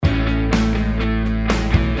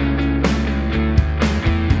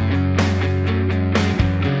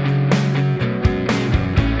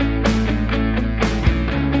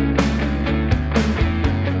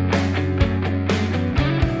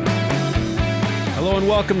and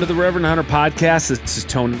welcome to the Reverend Hunter Podcast. This is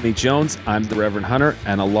Tony Jones. I'm the Reverend Hunter,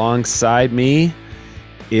 and alongside me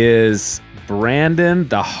is Brandon,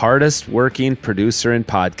 the hardest working producer in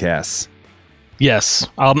podcasts. Yes,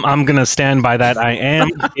 I'm going to stand by that. I am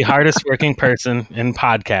the hardest working person in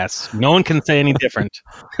podcasts. No one can say any different.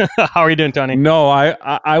 How are you doing, Tony? No,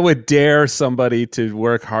 I would dare somebody to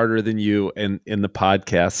work harder than you in the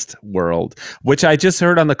podcast world, which I just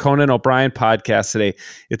heard on the Conan O'Brien podcast today.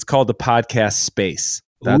 It's called the podcast space.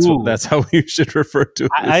 That's how we should refer to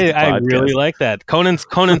it. I really like that. Conan's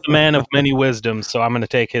a man of many wisdoms, so I'm going to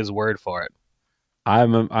take his word for it.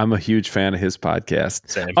 I'm a huge fan of his podcast.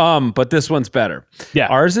 Same. But this one's better. Yeah.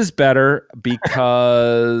 Ours is better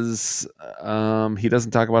because he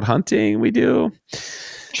doesn't talk about hunting. We do.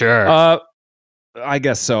 Sure. I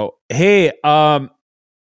guess so. Hey,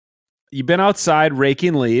 you've been outside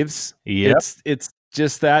raking leaves. Yep. It's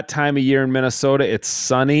just that time of year in Minnesota. It's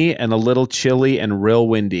sunny and a little chilly and real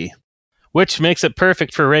windy. Which makes it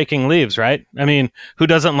perfect for raking leaves, right? I mean, who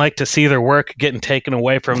doesn't like to see their work getting taken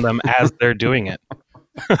away from them as they're doing it?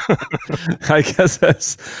 I guess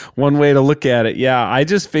that's one way to look at it. Yeah, I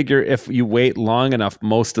just figure if you wait long enough,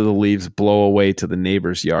 most of the leaves blow away to the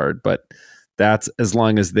neighbor's yard. But that's as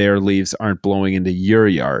long as their leaves aren't blowing into your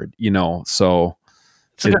yard, So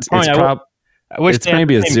it's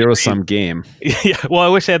maybe a zero-sum game. Yeah, well, I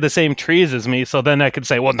wish I had the same trees as me, so then I could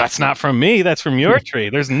say, well, that's not from me, that's from your tree.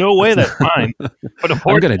 There's no way that's mine. But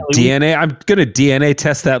I'm gonna DNA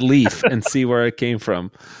test that leaf and see where it came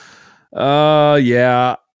from.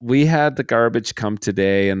 Yeah, we had the garbage come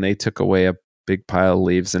today, and they took away a big pile of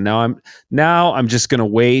leaves, and now I'm just gonna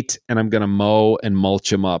wait, and I'm gonna mow and mulch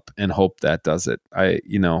them up and hope that does it.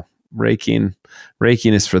 Raking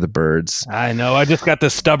is for the birds. I know. I just got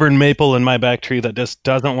this stubborn maple in my back tree that just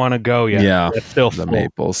doesn't want to go yet. Yeah, it's still the full.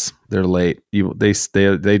 maples. They're late.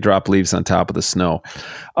 They drop leaves on top of the snow.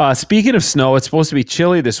 Speaking of snow, it's supposed to be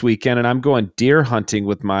chilly this weekend, and I'm going deer hunting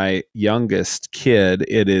with my youngest kid.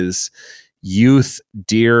 It is youth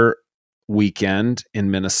deer weekend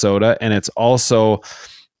in Minnesota, and it's also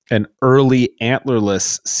an early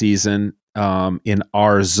antlerless season in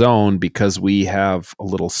our zone because we have a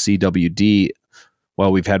little CWD.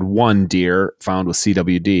 Well, we've had one deer found with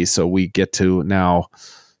CWD, so we get to now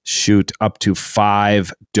shoot up to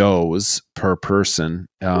 5 does per person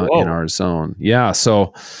in our zone. Yeah,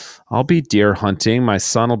 so I'll be deer hunting. My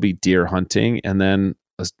son will be deer hunting, and then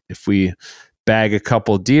if we bag a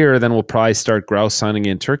couple deer, then we'll probably start grouse hunting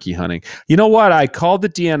and turkey hunting. You know what? I called the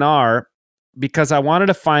DNR because I wanted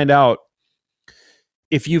to find out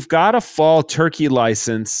if you've got a fall turkey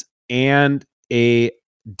license and a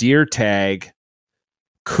deer tag,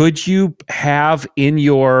 could you have in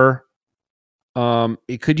your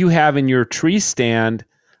tree stand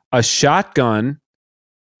a shotgun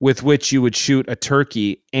with which you would shoot a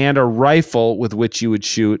turkey and a rifle with which you would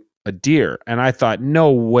shoot a deer? And I thought,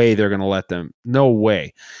 no way they're going to let them. No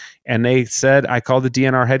way. And they said, I called the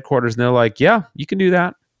DNR headquarters, and they're like, yeah, you can do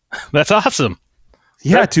that. That's awesome.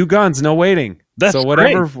 Yeah, 2 guns, no waiting. That's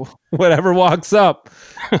whatever walks up,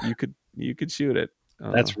 you could shoot it.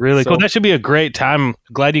 That's really cool. That should be a great time.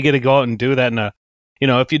 Glad you get to go out and do that. And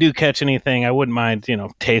if you do catch anything, I wouldn't mind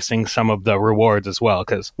tasting some of the rewards as well.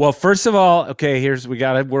 Well, first of all, okay, we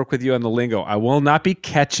got to work with you on the lingo. I will not be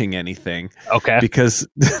catching anything. Okay, because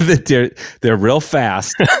they're real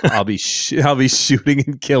fast. I'll be shooting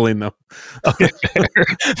and killing them. Okay, fair.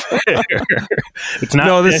 It's not.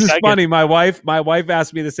 No, this is funny. My wife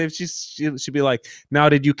asked me the same. She'd be like, "Now,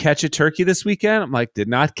 did you catch a turkey this weekend?" I'm like, "Did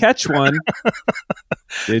not catch one.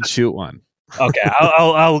 Did shoot one." Okay,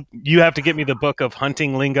 I'll. You have to get me the book of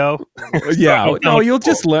hunting lingo. Yeah, no, you'll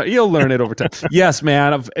learn it over time. Yes,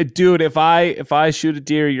 man, dude. If I shoot a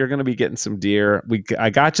deer, you're gonna be getting some deer. I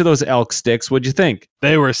got you those elk sticks. What'd you think?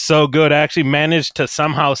 They were so good. I actually managed to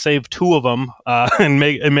somehow save 2 of them and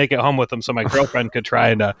make it home with them, so my girlfriend could try.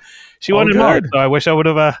 And she wanted more, so I wish I would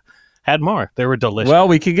have had more. They were delicious. Well,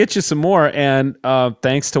 we can get you some more, and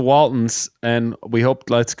thanks to Walton's, and we hope.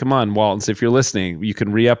 Come on, Walton's, if you're listening, you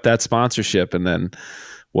can re-up that sponsorship, and then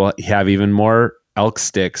we'll have even more elk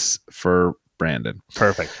sticks for Brandon.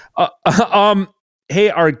 Perfect. Hey,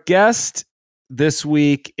 our guest this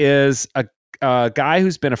week is a guy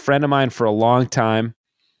who's been a friend of mine for a long time.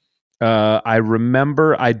 I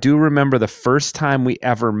do remember the first time we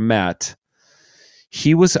ever met.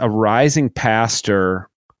 He was a rising pastor,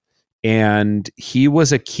 and he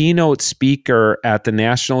was a keynote speaker at the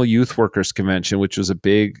National Youth Workers Convention, which was a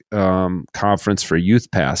big conference for youth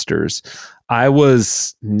pastors. I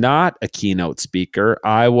was not a keynote speaker.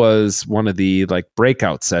 I was one of the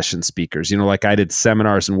breakout session speakers. I did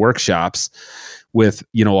seminars and workshops with,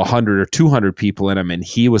 100 or 200 people in them. And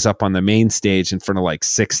he was up on the main stage in front of like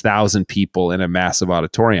 6,000 people in a massive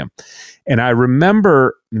auditorium. And I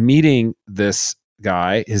remember meeting this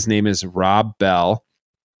guy. His name is Rob Bell.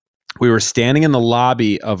 We were standing in the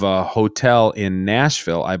lobby of a hotel in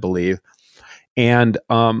Nashville, I believe. And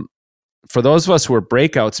for those of us who were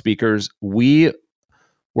breakout speakers, we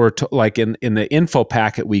were like in the info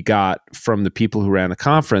packet we got from the people who ran the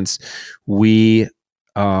conference, we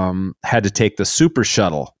had to take the super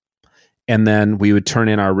shuttle, and then we would turn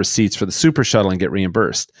in our receipts for the super shuttle and get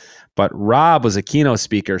reimbursed. But Rob was a keynote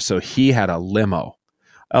speaker, so he had a limo.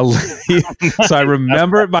 So I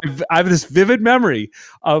remember I have this vivid memory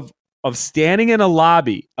of standing in a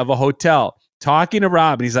lobby of a hotel talking to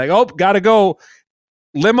Rob, and he's like, "Oh, gotta go.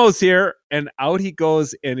 Limo's here," and out he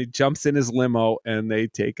goes, and he jumps in his limo, and they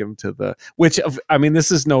take him to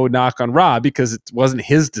this is no knock on Rob, because it wasn't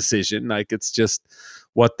his decision. Like, it's just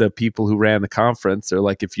what the people who ran the conference are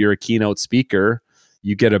like. If you're a keynote speaker,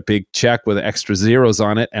 you get a big check with extra zeros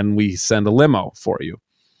on it, and we send a limo for you.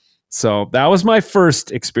 So that was my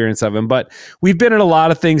first experience of him, but we've been in a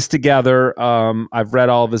lot of things together. I've read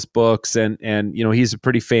all of his books, and he's a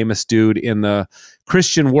pretty famous dude in the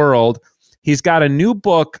Christian world. He's got a new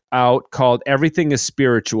book out called Everything is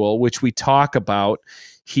Spiritual, which we talk about.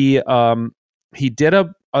 He did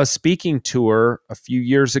a speaking tour a few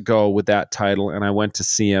years ago with that title, and I went to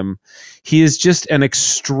see him. He is just an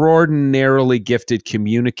extraordinarily gifted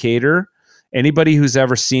communicator. Anybody who's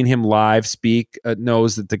ever seen him live speak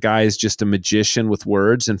knows that the guy is just a magician with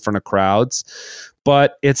words in front of crowds.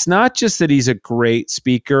 But it's not just that he's a great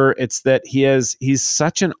speaker; it's that he's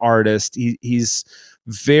such an artist. He's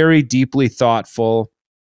very deeply thoughtful.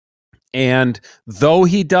 And though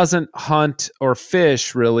he doesn't hunt or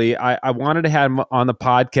fish, really, I wanted to have him on the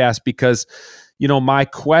podcast because, my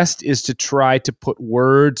quest is to try to put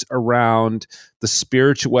words around the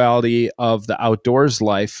spirituality of the outdoors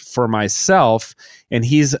life for myself. And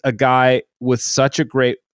he's a guy with such a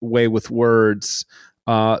great way with words.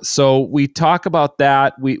 So we talk about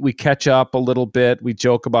that. We catch up a little bit. We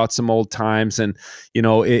joke about some old times, and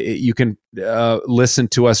you can listen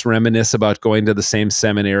to us reminisce about going to the same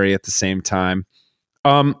seminary at the same time.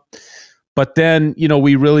 But then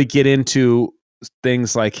we really get into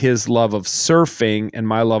things like his love of surfing and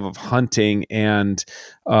my love of hunting, and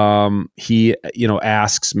he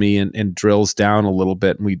asks me and drills down a little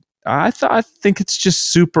bit, and I think it's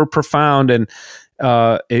just super profound. And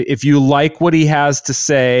if you like what he has to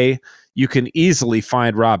say, you can easily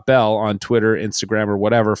find Rob Bell on Twitter, Instagram, or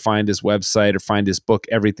whatever. Find his website or find his book,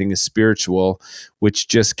 Everything is Spiritual, which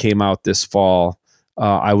just came out this fall.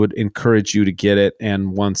 I would encourage you to get it.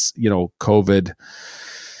 And once, COVID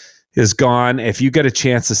is gone, if you get a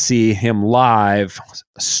chance to see him live,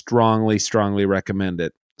 strongly recommend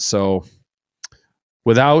it. So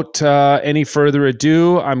without any further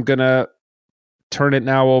ado, I'm going to turn it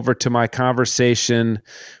now over to my conversation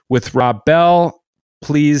with Rob Bell.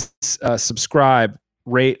 Please subscribe,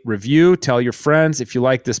 rate, review, tell your friends. If you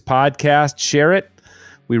like this podcast, share it.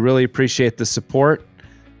 We really appreciate the support.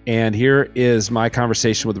 And here is my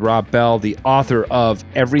conversation with Rob Bell, the author of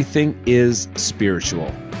Everything is Spiritual.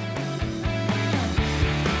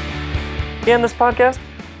 In this podcast?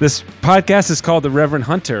 This podcast is called The Reverend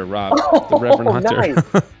Hunter, Rob. The Reverend Hunter. Nice.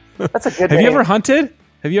 That's a good name. Have you ever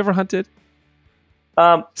hunted?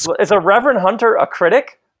 Is a Reverend Hunter a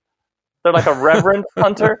critic? They're like a Reverend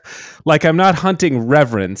Hunter? Like, I'm not hunting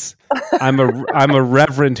reverends. I'm a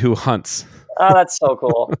reverend who hunts. Oh, that's so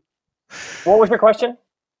cool. What was your question?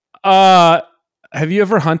 Have you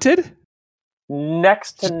ever hunted?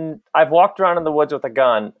 I've walked around in the woods with a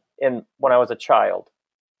gun when I was a child.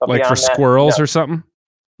 But like for squirrels or something?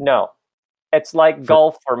 No. It's like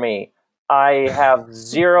golf for me. I have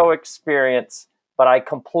zero experience, but I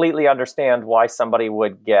completely understand why somebody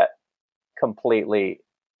would get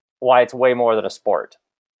why it's way more than a sport.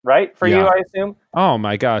 Right? For you, I assume? Oh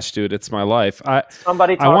my gosh, dude, it's my life.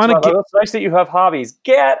 Somebody talks about, it's nice that you have hobbies.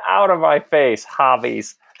 Get out of my face,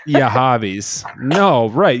 hobbies. Yeah, hobbies. No,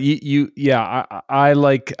 right.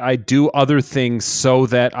 I do other things so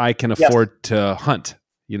that I can afford to hunt,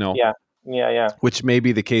 Yeah. Which may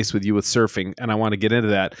be the case with you with surfing, and I want to get into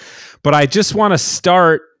that. But I just want to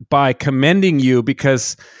start by commending you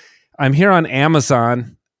because I'm here on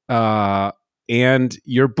Amazon, and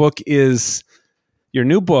your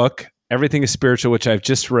new book, Everything is Spiritual, which I've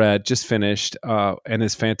just finished, and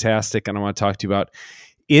is fantastic, and I want to talk to you about.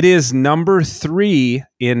 It is number 3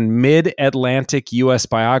 in Mid-Atlantic U.S.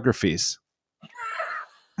 biographies.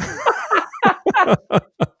 The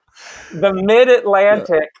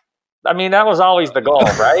Mid-Atlantic I mean, that was always the goal,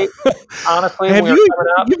 right? Honestly, have we were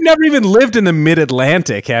coming up. You've never even lived in the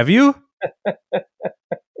Mid-Atlantic, have you?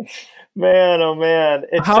 Man, oh man!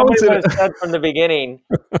 If How somebody is it- would have said from the beginning,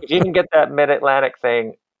 if you can get that Mid-Atlantic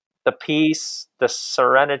thing, the peace, the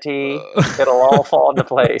serenity, it'll all fall into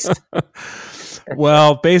place.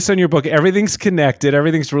 Well, based on your book, everything's connected,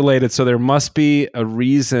 everything's related. So there must be a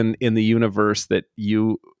reason in the universe that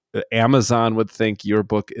Amazon would think your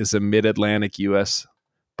book is a Mid-Atlantic U.S.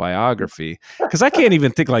 biography. Because I can't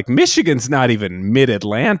even think, like, Michigan's not even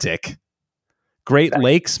Mid-Atlantic. Great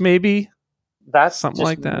Lakes, maybe? That's Something just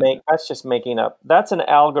like that. That's just making up. That's an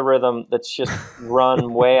algorithm that's just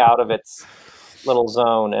run way out of its little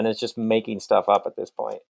zone, and it's just making stuff up at this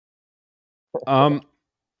point.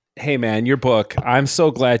 Hey man, your book. I'm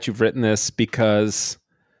so glad you've written this because,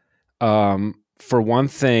 for one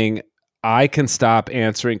thing, I can stop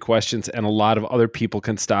answering questions, and a lot of other people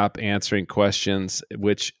can stop answering questions,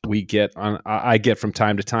 which I get from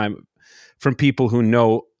time to time from people who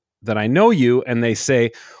know that I know you, and they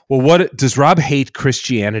say, "Well, what does Rob hate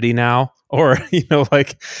Christianity now?" Or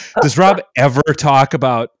like, does Rob ever talk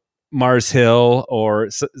about Mars Hill or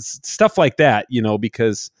stuff like that?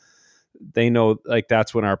 Because they know, like,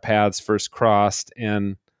 that's when our paths first crossed.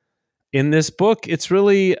 And in this book, it's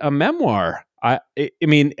really a memoir. I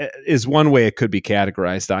mean, is one way it could be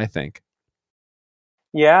categorized, I think.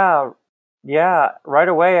 Yeah. Right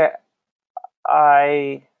away,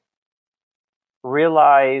 I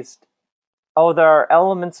realized, there are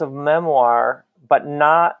elements of memoir, but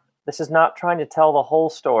this is not trying to tell the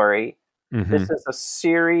whole story. Mm-hmm. This is a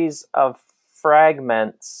series of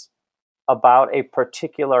fragments about a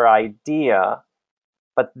particular idea.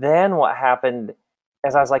 But then what happened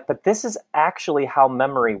is I was like, but this is actually how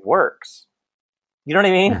memory works. You know what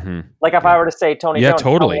I mean? Mm-hmm. Like if I were to say, Tony Jones,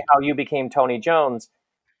 totally. tell me how you became Tony Jones,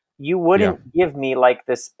 you wouldn't give me like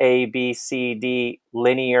this A, B, C, D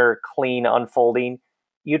linear, clean unfolding.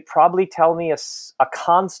 You'd probably tell me a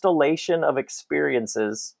constellation of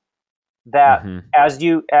experiences that as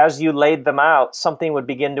you laid them out, something would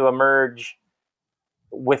begin to emerge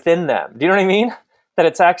within them. Do you know what I mean? That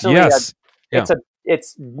it's actually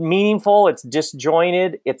it's meaningful, it's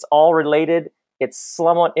disjointed, it's all related, it's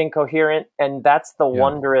somewhat incoherent, and that's the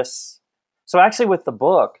wondrous. So actually with the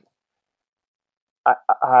book,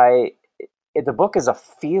 the book is a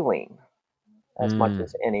feeling as much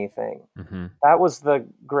as anything. Mm-hmm. That was the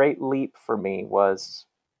great leap for me was,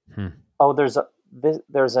 there's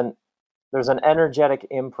an energetic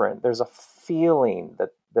imprint. There's a feeling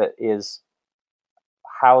that is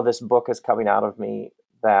how this book is coming out of me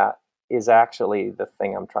that is actually the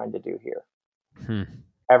thing I'm trying to do here.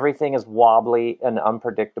 Everything is wobbly and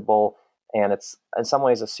unpredictable, and it's in some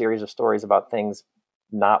ways a series of stories about things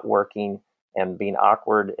not working and being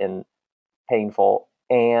awkward and painful,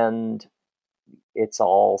 and it's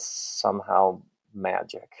all somehow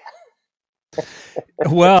magic.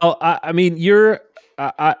 Well, I mean,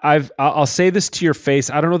 I'll say this to your face.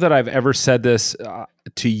 I don't know that I've ever said this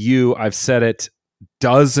to you. I've said it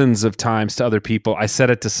dozens of times to other people. I said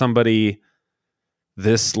it to somebody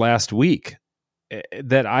this last week,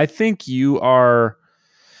 that I think you are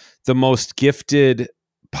the most gifted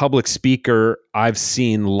public speaker I've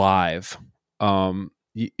seen live.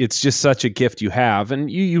 It's just such a gift you have.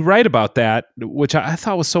 And you write about that, which I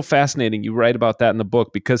thought was so fascinating. You write about that in the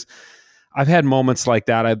book because I've had moments like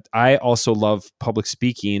that. I also love public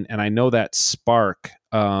speaking, and I know that spark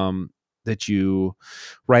that you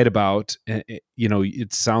write about.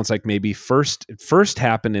 It sounds like maybe it first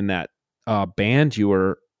happened in that band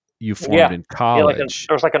you formed in college.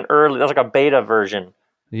 There was like a beta version.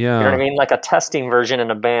 Yeah, you know what I mean, like a testing version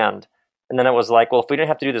in a band, and then it was like, well, if we didn't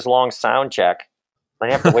have to do this long sound check, then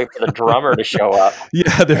you have to wait for the drummer to show up. Yeah,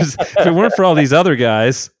 if it weren't for all these other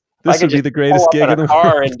guys, this would be the greatest gig in the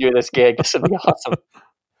world. And do this gig. This would be awesome.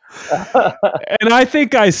 And I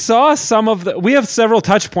think I saw some of we have several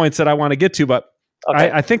touch points that I want to get to, but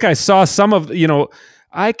okay. I think I saw some of,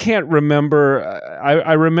 I can't remember.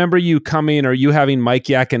 I remember you coming, or you having Mike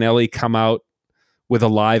Yaconelli come out with a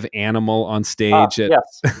live animal on stage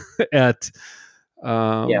at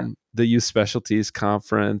the Youth Specialties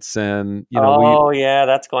Conference, and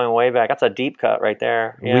that's going way back. That's a deep cut right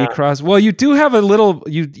there. Yeah. Well, you do have a little.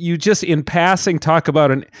 You just in passing talk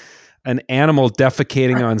about an animal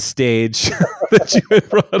defecating on stage that you had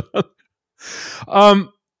brought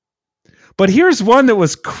up. But here's one that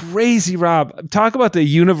was crazy, Rob. Talk about the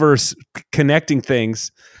universe connecting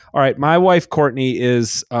things. All right, my wife Courtney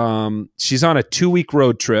is she's on a 2-week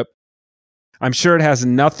road trip. I'm sure it has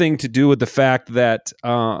nothing to do with the fact that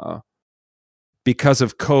because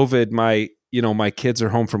of COVID, my kids are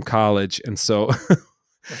home from college, and so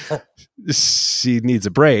she needs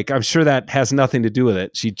a break. I'm sure that has nothing to do with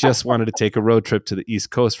it. She just wanted to take a road trip to the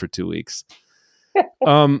East Coast for 2 weeks.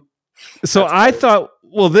 So I thought,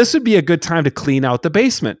 well, this would be a good time to clean out the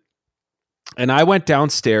basement. And I went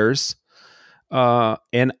downstairs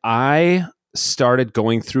and I started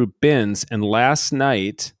going through bins. And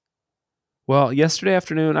yesterday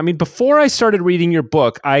afternoon, before I started reading your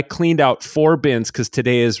book, I cleaned out 4 bins because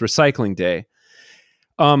today is recycling day.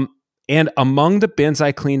 And among the bins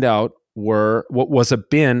I cleaned out was a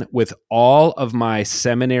bin with all of my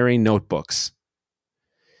seminary notebooks.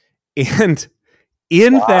 And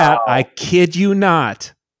in that, I kid you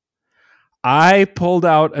not, I pulled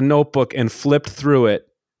out a notebook and flipped through it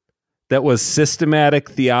that was Systematic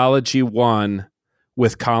Theology 1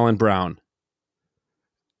 with Colin Brown.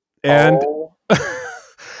 And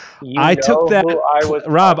I took that,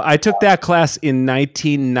 Rob, I took that class in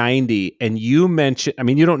 1990, and you mentioned,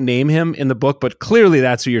 you don't name him in the book, but clearly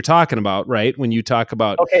that's who you're talking about, right? When you talk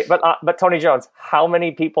about... Okay, but Tony Jones, how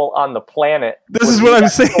many people on the planet... This is what I'm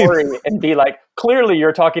saying. ...and be like, clearly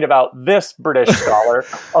you're talking about this British scholar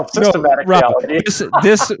of systematic theology.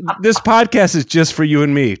 This podcast is just for you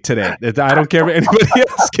and me today. I don't care if anybody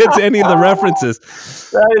else gets any of the references.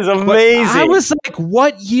 That is amazing. But I was like,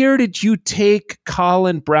 what year did you take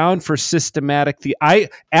Colin Brown for systematic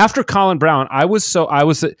after Colin Brown,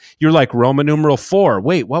 you're like Roman numeral 4.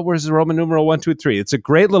 Wait, what was the Roman numeral 1, 2, 3? It's a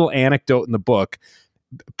great little anecdote in the book,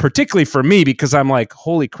 particularly for me, because I'm like,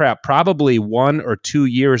 holy crap, probably 1 or 2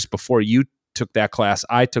 years before you took that class,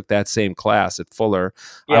 I took that same class at Fuller.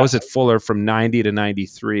 Yeah. I was at Fuller from 90 to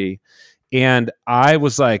 93. And I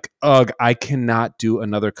was like, ugh, I cannot do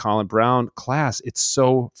another Colin Brown class. It's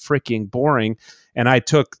so freaking boring. And I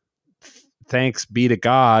took, thanks be to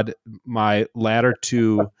God, my latter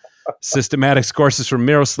 2 systematics courses from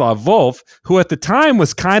Miroslav Volf, who at the time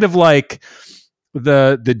was kind of like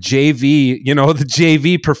the JV, the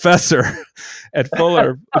JV professor at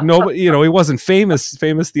Fuller. Nobody, he wasn't famous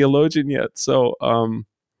theologian yet. So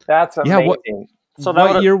that's amazing.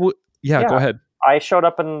 What year? Go ahead. I showed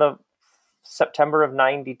up in the September of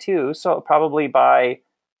 92, so probably by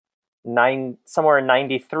somewhere in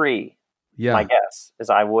 93. Yeah, my guess is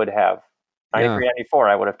I would have 93, 94.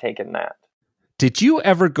 I would have taken that. Did you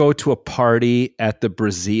ever go to a party at the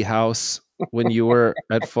Brzee House when you were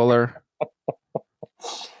at Fuller?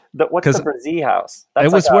 What's the Brzee House?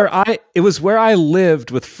 It was where I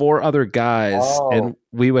lived with 4 other guys, and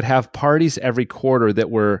we would have parties every quarter that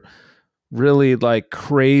were really like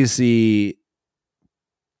crazy.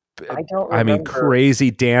 I don't remember.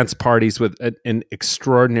 Crazy dance parties with an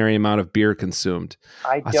extraordinary amount of beer consumed.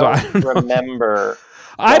 I don't remember.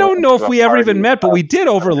 I don't know if we ever even met, but we did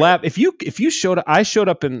overlap. If you showed up, I showed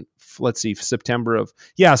up in, let's see, September of,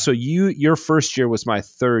 so your first year was my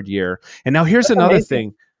 3rd year. And now here's another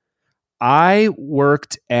thing. I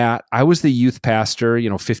was the youth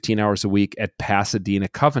pastor, 15 hours a week at Pasadena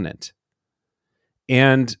Covenant.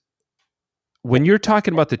 And when you're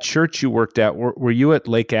talking about the church you worked at, were you at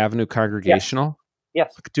Lake Avenue Congregational?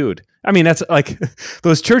 Yes. Dude, that's like,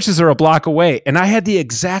 those churches are a block away. And I had the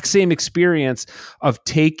exact same experience of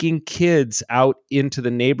taking kids out into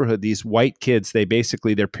the neighborhood, these white kids.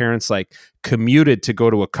 Their parents like commuted to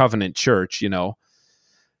go to a Covenant church,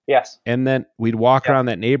 Yes. And then we'd walk around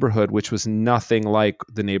that neighborhood, which was nothing like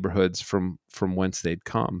the neighborhoods from whence they'd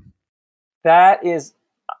come. That is,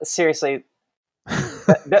 seriously,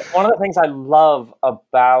 one of the things I love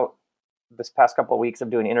about this past couple of weeks of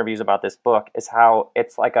doing interviews about this book is how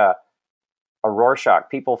it's like a Rorschach.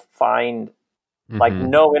 People find like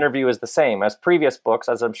no interview is the same as previous books,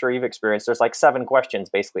 as I'm sure you've experienced. There's like 7 questions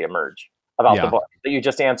basically emerge about the book that you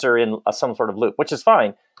just answer in some sort of loop, which is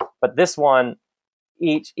fine. But this one,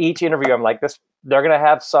 each interview, I'm like, they're going to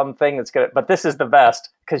have something that's good, but this is the best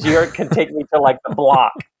because you can take me to like the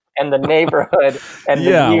block and the neighborhood and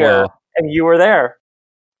the year, and you were there.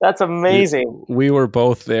 That's amazing. We were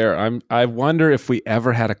both there. I wonder if we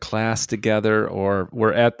ever had a class together, or we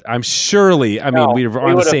were on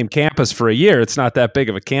the same campus for a year. It's not that big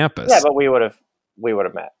of a campus. Yeah, but we would have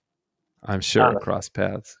met. I'm sure. Honestly. Cross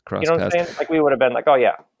paths. You know what I'm saying? Like we would have been like, oh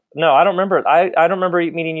yeah. No, I don't remember. I don't remember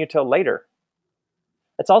meeting you till later.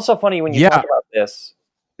 It's also funny when you talk about this,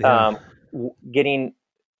 getting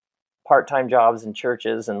part-time jobs in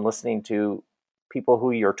churches and listening to people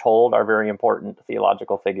who you're told are very important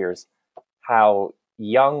theological figures, how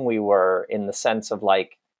young we were in the sense of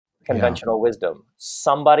like conventional wisdom.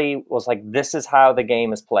 Somebody was like, this is how the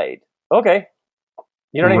game is played. Okay.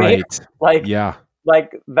 You know what I mean?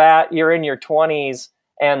 Like that you're in your 20s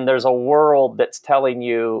and there's a world that's telling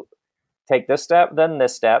you, take this step, then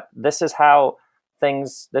this step. This is how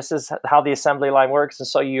things. This is how the assembly line works. And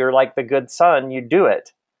so you're like the good son, you do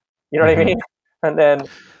it. You know what I mean? And then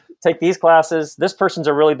take these classes. This person's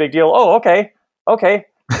a really big deal. Oh, okay.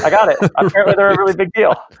 I got it. Apparently they're a really big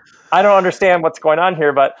deal. I don't understand what's going on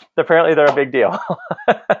here, but apparently they're a big deal.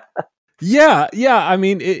 Yeah. I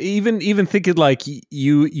mean, even thinking like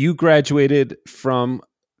you graduated from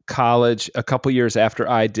college a couple years after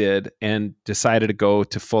I did and decided to go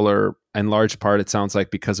to Fuller, in large part, it sounds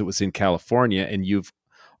like because it was in California, and you've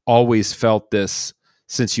always felt this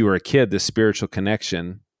since you were a kid, this spiritual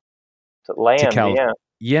connection to land, to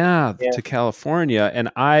California. And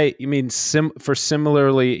I mean, for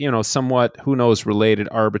similarly, somewhat, who knows, related,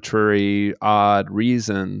 arbitrary, odd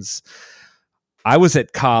reasons, I was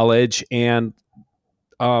at college, and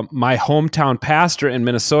my hometown pastor in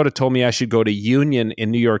Minnesota told me I should go to Union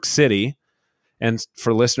in New York City. And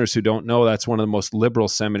for listeners who don't know, that's one of the most liberal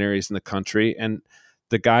seminaries in the country. And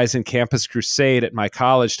the guys in Campus Crusade at my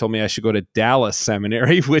college told me I should go to Dallas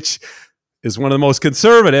Seminary, which is one of the most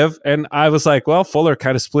conservative. And I was like, well, Fuller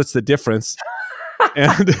kind of splits the difference.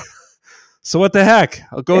 And so what the heck?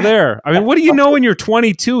 I'll go there. I mean, what do you know when you're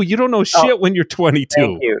 22? You don't know shit when you're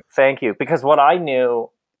 22. Thank you. Because what I knew,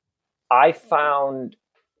 I found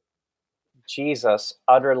Jesus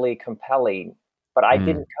utterly compelling, but I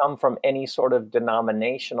didn't come from any sort of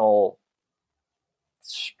denominational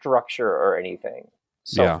structure or anything.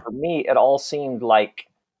 So for me, it all seemed like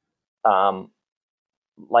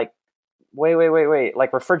wait,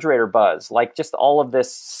 like refrigerator buzz, like just all of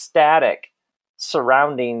this static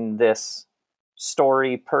surrounding this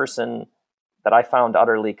story person that I found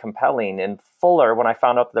utterly compelling. In Fuller, when I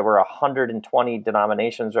found out that there were 120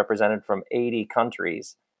 denominations represented from 80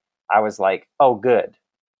 countries, I was like, oh, good.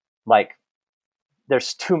 Like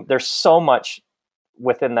there's so much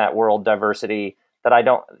within that world diversity that I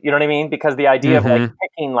don't, you know what I mean? Because the idea of like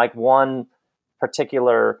picking like one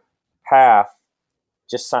particular path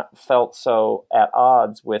just felt so at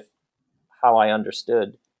odds with how I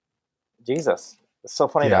understood Jesus. It's so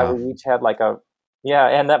funny that we each had like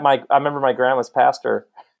and that I remember my grandma's pastor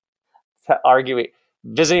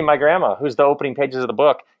visiting my grandma, who's the opening pages of the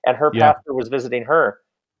book, and her pastor was visiting her,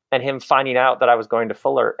 and him finding out that I was going to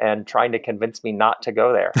Fuller and trying to convince me not to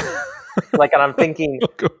go there. And I'm thinking,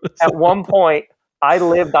 at one point, I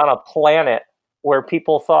lived on a planet where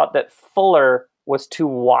people thought that Fuller was too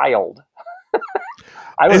wild.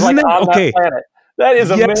 I was on that planet. That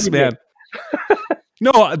is amazing. Man. No,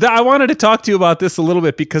 I wanted to talk to you about this a little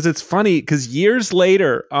bit because it's funny. Because years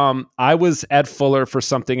later, I was at Fuller for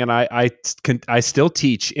something, and I still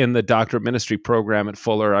teach in the Doctorate Ministry program at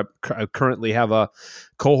Fuller. I currently have a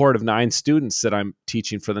cohort of 9 students that I'm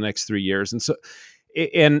teaching for the next 3 years, and so.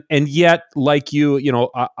 And yet, like you,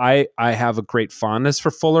 I have a great fondness for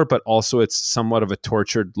Fuller, but also it's somewhat of a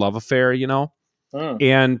tortured love affair,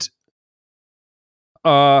 And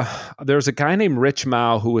there's a guy named Rich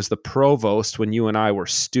Mao who was the provost when you and I were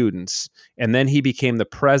students, and then he became the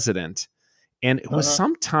president. And it was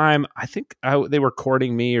sometime, I think they were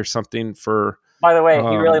courting me or something for. By the way,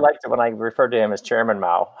 he really liked it when I referred to him as Chairman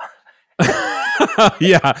Mao.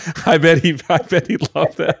 Yeah, I bet he loved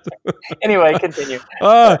that. Anyway, continue.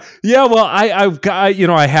 Yeah, well,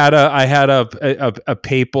 I had a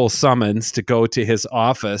papal summons to go to his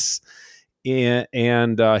office,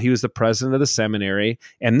 and he was the president of the seminary,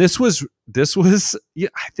 and this was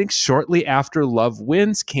I think shortly after Love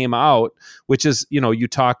Wins came out, which is you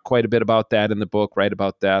talk quite a bit about that in the book, right?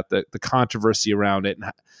 About that, the controversy around it,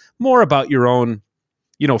 and more about your own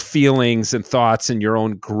feelings and thoughts and your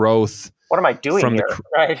own growth. What am I doing here?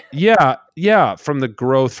 Right? Yeah. From the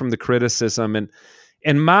growth, from the criticism, and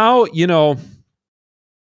Mao. It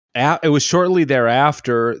was shortly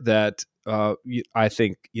thereafter that I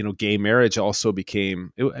think gay marriage also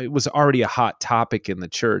became. It was already a hot topic in the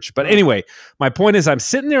church. But anyway, my point is, I'm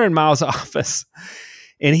sitting there in Mao's office,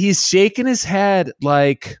 and he's shaking his head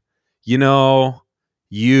like, you,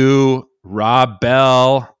 Rob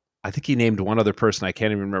Bell. I think he named one other person. I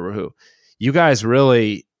can't even remember who. You guys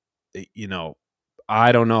really,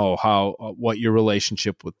 I don't know what your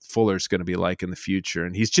relationship with Fuller is going to be like in the future.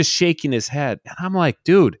 And he's just shaking his head. And I'm like,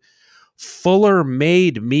 dude, Fuller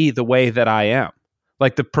made me the way that I am.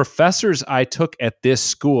 Like the professors I took at this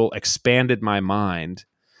school expanded my mind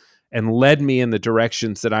and led me in the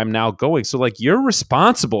directions that I'm now going. So like, you're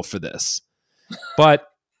responsible for this. But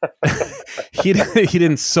he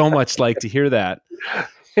didn't so much like to hear that.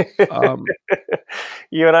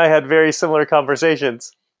 You and I had very similar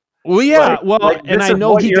conversations. Well, yeah. And I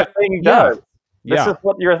know your thing does. This is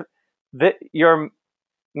what your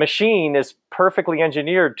machine is perfectly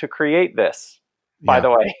engineered to create this. By the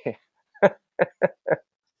way,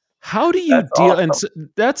 How do you deal? Awesome. And so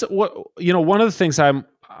that's what, one of the things I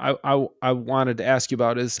wanted to ask you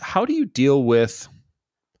about is how do you deal with,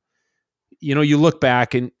 you look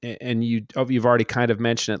back and you've already kind of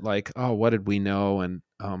mentioned it, like, oh, what did we know? And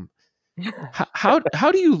how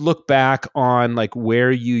do you look back on like where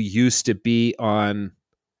you used to be on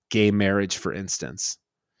gay marriage, for instance?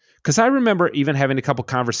 Because I remember even having a couple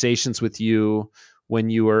conversations with you when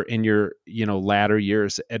you were in your latter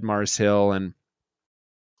years at Mars Hill, and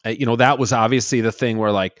that was obviously the thing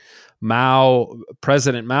where like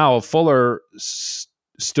President Mao Fuller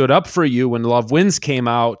stood up for you when Love Wins came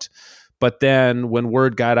out. But then when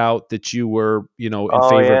word got out that you were, in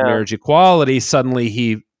favor of marriage equality, suddenly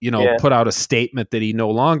he, put out a statement that he no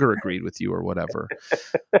longer agreed with you or whatever.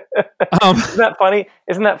 Isn't that funny?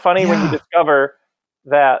 Isn't that funny when you discover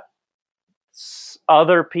that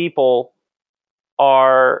other people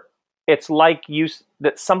it's like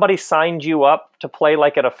that somebody signed you up to play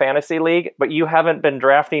like at a fantasy league, but you haven't been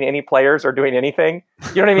drafting any players or doing anything.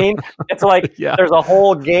 You know what I mean? It's like there's a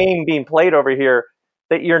whole game being played over here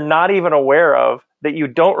that you're not even aware of, that you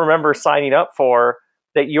don't remember signing up for,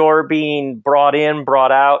 that you're being brought in,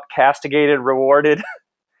 brought out, castigated, rewarded.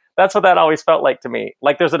 That's what that always felt like to me.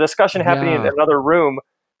 Like there's a discussion happening in another room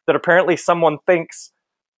that apparently someone thinks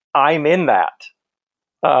I'm in that.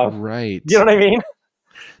 Right. You know what I mean?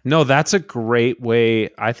 No, that's a great way.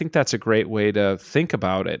 I think that's a great way to think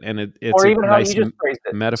about it. And it's or even a how nice you just phrased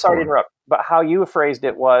it. metaphor. Sorry to interrupt, but how you phrased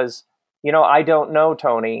it was, I don't know,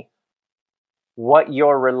 Tony, what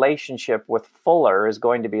your relationship with Fuller is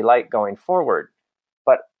going to be like going forward.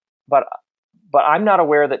 But I'm not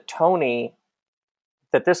aware that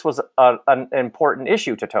this was an important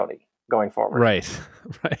issue to Tony going forward. Right.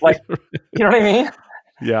 Like, you know what I mean?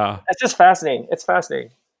 Yeah. It's just fascinating. It's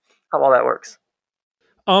fascinating how all that works.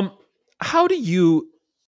 How do you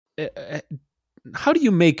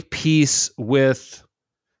make peace with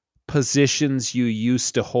positions you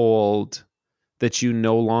used to hold that you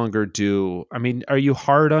no longer do? I mean, are you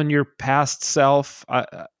hard on your past self?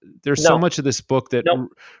 There's so much of this book that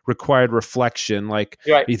required reflection. Like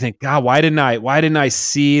you think, God, why didn't I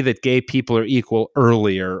see that gay people are equal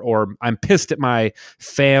earlier? Or I'm pissed at my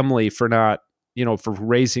family for not, for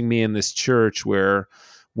raising me in this church where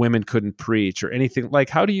women couldn't preach or anything. Like,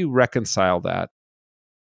 how do you reconcile that?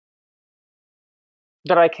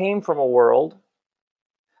 That I came from a world.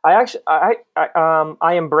 I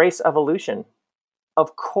embrace evolution.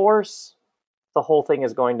 Of course, the whole thing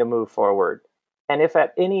is going to move forward. And if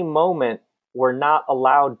at any moment we're not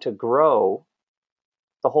allowed to grow,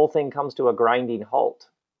 the whole thing comes to a grinding halt.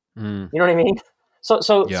 You know what I mean?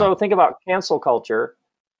 So think about cancel culture.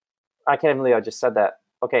 I can't even believe I just said that.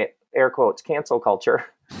 Okay, air quotes, cancel culture,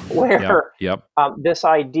 where this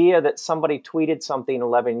idea that somebody tweeted something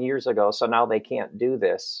 11 years ago, so now they can't do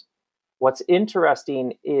this. What's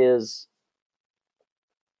interesting is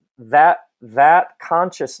that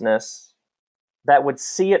consciousness that would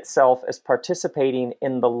see itself as participating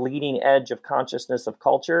in the leading edge of consciousness of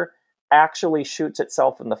culture actually shoots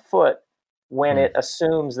itself in the foot when it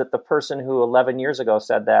assumes that the person who 11 years ago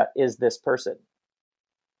said that is this person.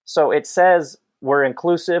 So it says we're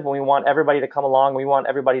inclusive and we want everybody to come along, we want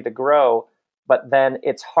everybody to grow, but then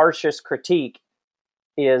its harshest critique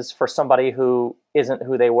is for somebody who isn't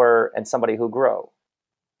who they were and somebody who grow.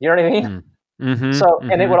 You know what I mean?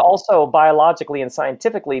 And it would also biologically and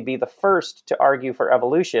scientifically be the first to argue for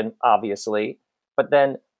evolution, obviously, but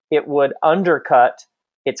then it would undercut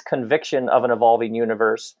its conviction of an evolving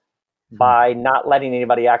universe by not letting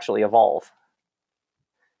anybody actually evolve.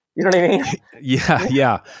 You know what I mean?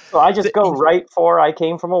 Yeah. So I just go right for, I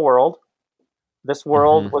came from a world. This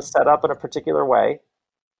world was set up in a particular way.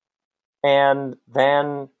 And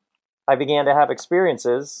then I began to have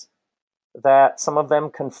experiences that some of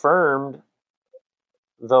them confirmed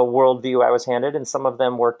the worldview I was handed, and some of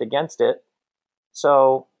them worked against it.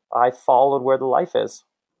 So I followed where the life is.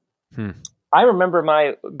 I remember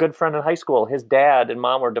my good friend in high school, his dad and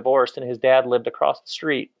mom were divorced, and his dad lived across the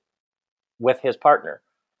street with his partner.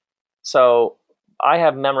 So I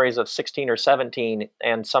have memories of 16 or 17,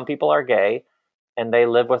 and some people are gay and they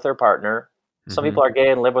live with their partner. Some people are gay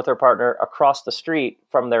and live with their partner across the street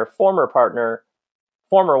from their former partner,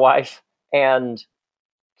 former wife, and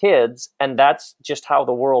kids. And that's just how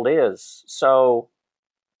the world is. So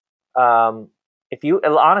if you,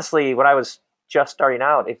 honestly, when I was just starting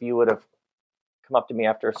out, if you would have come up to me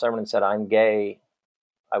after a sermon and said, I'm gay,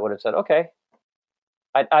 I would have said, okay.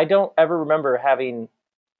 I don't ever remember having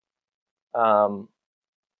a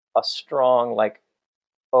strong, like,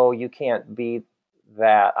 oh, you can't be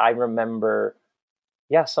that. I remember,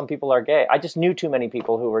 some people are gay. I just knew too many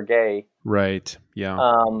people who were gay. Right. Yeah.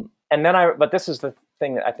 And then but this is the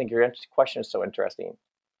thing that I think your question is so interesting.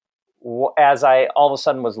 As I all of a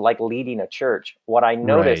sudden was like leading a church, what I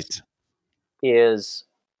noticed is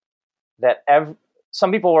that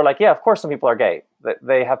some people were like, yeah, of course some people are gay.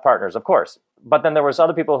 They have partners, of course. But then there was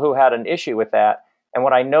other people who had an issue with that. And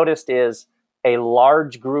what I noticed is a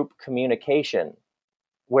large group communication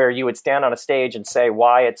where you would stand on a stage and say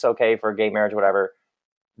why it's okay for gay marriage, whatever,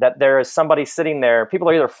 that there is somebody sitting there. People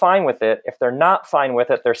are either fine with it. If they're not fine with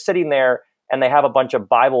it, they're sitting there and they have a bunch of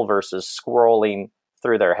Bible verses scrolling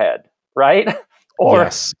through their head, right?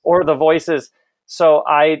 Or the voices. So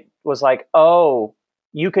I was like, oh,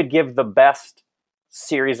 you could give the best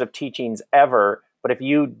series of teachings ever, but if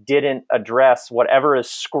you didn't address whatever is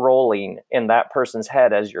scrolling in that person's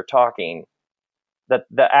head as you're talking, that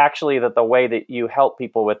the way that you help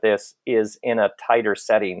people with this is in a tighter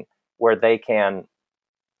setting where they can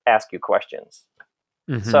ask you questions.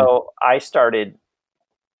 Mm-hmm. So I started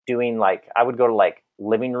doing I would go to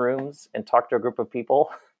living rooms and talk to a group of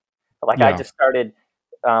people. I just started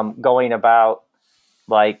going about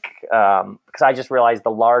because I just realized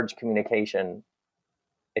the large communication,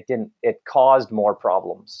 it caused more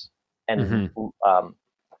problems. And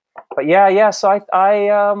but so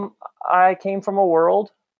I came from a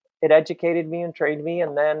world, it educated me and trained me,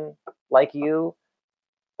 and then like you,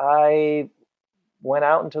 I went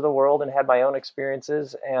out into the world and had my own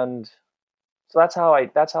experiences, and so that's how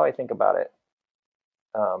I think about it.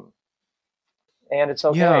 And it's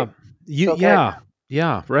okay.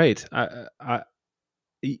 Yeah, right.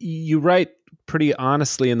 You write pretty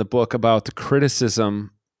honestly in the book about the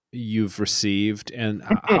criticism you've received and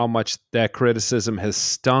how much that criticism has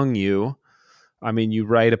stung you. I mean, you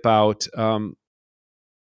write about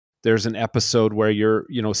there's an episode where you're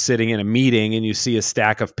sitting in a meeting and you see a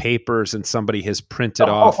stack of papers and somebody has printed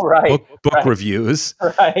off book reviews.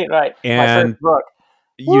 Right. And my first book.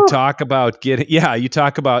 You talk about getting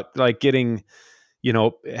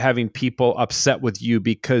having people upset with you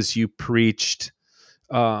because you preached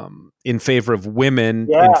in favor of women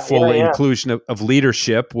and full inclusion of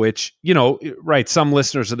leadership, which, some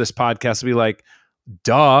listeners of this podcast will be like,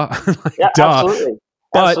 duh. Duh.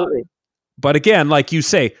 Absolutely. But again, like you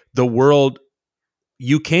say, the world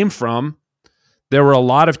you came from, there were a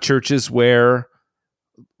lot of churches where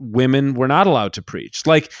women were not allowed to preach.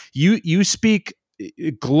 Like you speak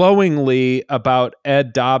glowingly about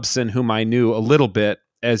Ed Dobson, whom I knew a little bit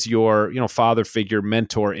as your, father figure,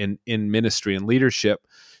 mentor in ministry and leadership.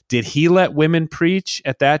 Did he let women preach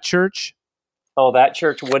at that church? Oh, that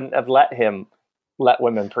church wouldn't have let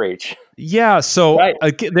women preach. Yeah. So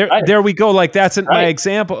there we go. Like that's my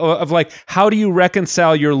example of how do you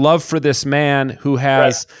reconcile your love for this man who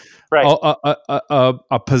has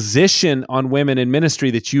a position on women in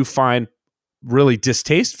ministry that you find really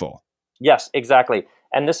distasteful? Yes, exactly.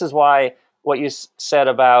 And this is why what you said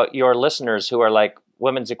about your listeners who are like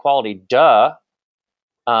women's equality, duh.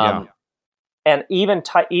 And even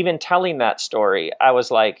telling that story, I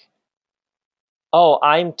was like, oh,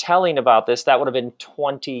 I'm telling about this. That would have been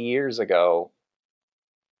 20 years ago.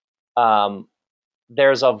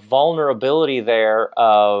 There's a vulnerability there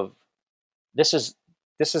of this is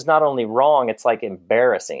not only wrong, it's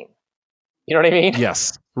embarrassing. You know what I mean?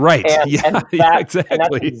 Yes. Right. Exactly. And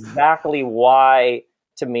that's exactly why,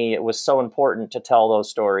 to me, it was so important to tell those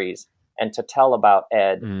stories and to tell about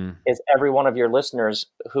Ed. Is every one of your listeners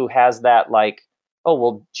who has that oh,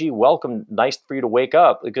 well, gee, welcome. Nice for you to wake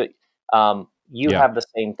up. You have the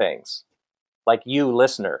same things. You,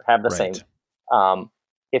 listener, have the same.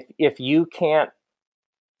 If you can't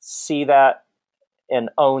see that and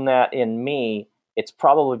own that in me, it's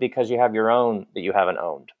probably because you have your own that you haven't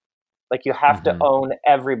owned. You have to own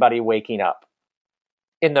everybody waking up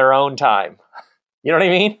in their own time. You know what I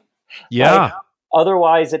mean? Yeah.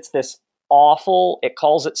 Otherwise, it's this awful, it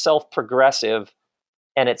calls itself progressive,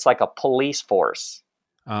 and it's like a police force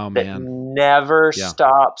that never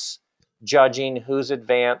stops judging who's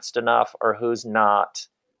advanced enough or who's not,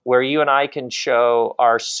 where you and I can show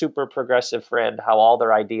our super progressive friend how all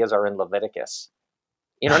their ideas are in Leviticus.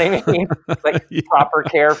 You know what I mean? Proper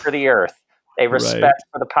care for the earth. A respect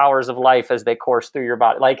for the powers of life as they course through your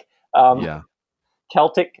body.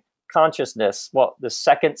 Celtic consciousness. Well, the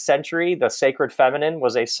 2nd century, the sacred feminine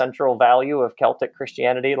was a central value of Celtic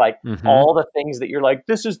Christianity. All the things that you're like,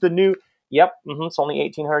 this is the new. Yep. It's only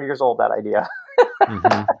 1,800 years old, that idea.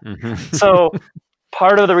 So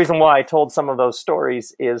part of the reason why I told some of those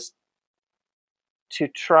stories is to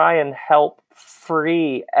try and help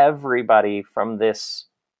free everybody from this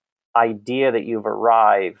idea that you've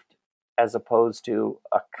arrived, as opposed to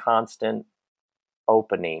a constant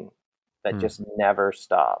opening that just never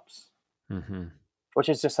stops. which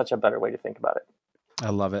is just such a better way to think about it. I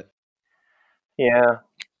love it. Yeah.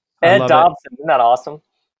 Ed Dobson, isn't that awesome?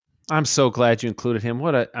 I'm so glad you included him.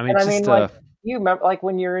 You remember, like,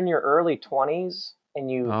 when you're in your early 20s and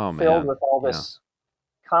you filled with all this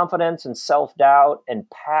confidence and self-doubt and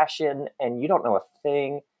passion, and you don't know a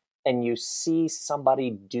thing, and you see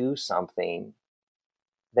somebody do something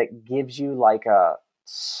that gives you like a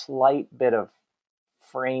slight bit of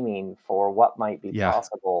framing for what might be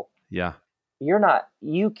possible. Yeah.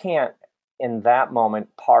 You can't in that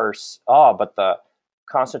moment parse, but the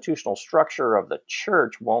constitutional structure of the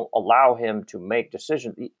church won't allow him to make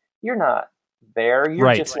decisions. You're not there.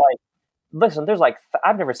 You're just like, listen, there's like,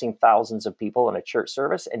 I've never seen thousands of people in a church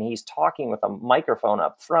service, and he's talking with a microphone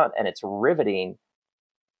up front, and it's riveting.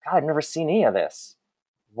 God, I've never seen any of this.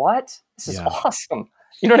 What? This is awesome.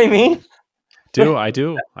 You know what I mean? I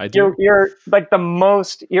do. You're like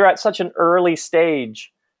you're at such an early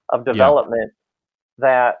stage of development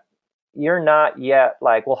that you're not yet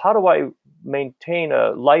like, well, how do I maintain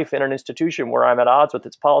a life in an institution where I'm at odds with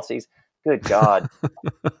its policies? Good God.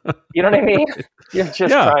 You know what I mean? You're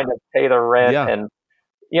just trying to pay the rent and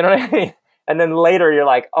you know what I mean? And then later you're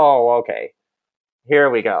like, oh, okay, here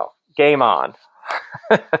we go. Game on.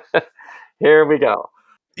 Here we go.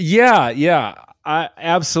 Yeah.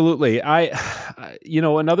 Absolutely.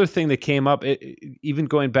 Another thing that came up, even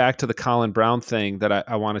going back to the Colin Brown thing that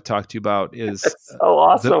I want to talk to you about is so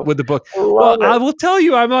awesome with the book. I will tell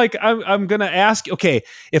you, I'm going to ask, okay,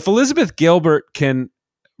 if Elizabeth Gilbert can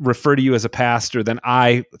refer to you as a pastor, then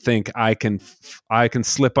I think I can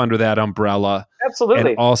slip under that umbrella.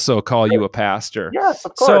 Absolutely. And also call you a pastor. Yes,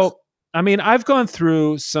 of course. So, I mean, I've gone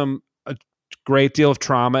through a great deal of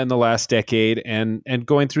trauma in the last decade and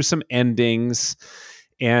going through some endings,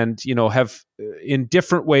 and, have in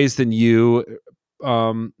different ways than you,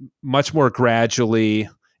 much more gradually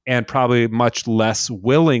and probably much less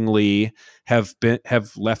willingly have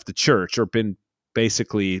left the church or been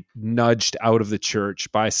basically nudged out of the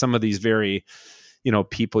church by some of these very,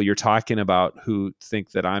 people you're talking about who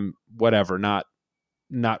think that I'm whatever, not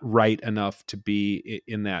right enough to be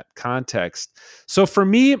in that context. So for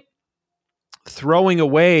me, throwing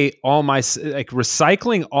away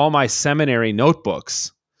recycling all my seminary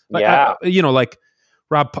notebooks, like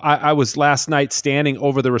Rob, I was last night standing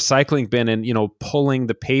over the recycling bin and, pulling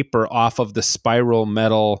the paper off of the spiral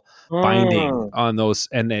metal binding on those.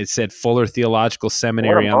 And it said Fuller Theological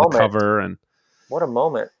Seminary on the cover. And what a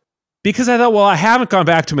moment. Because I thought, well, I haven't gone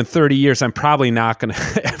back to him in 30 years. I'm probably not going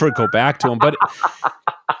to ever go back to him. But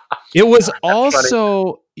it was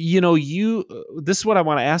also, this is what I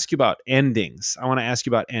want to ask you about, endings. I want to ask you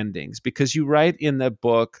about endings because you write in the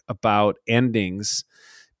book about endings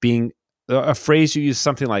being a phrase you use,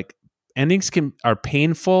 something like endings are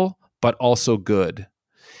painful, but also good.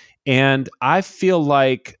 And I feel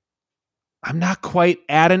like I'm not quite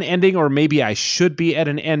at an ending, or maybe I should be at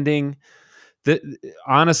an ending. That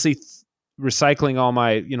honestly, recycling all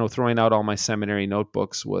my, throwing out all my seminary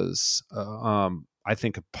notebooks was, I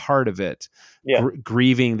think, a part of it. Yeah.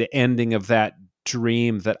 Grieving the ending of that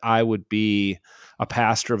dream that I would be a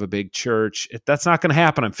pastor of a big church. That's not going to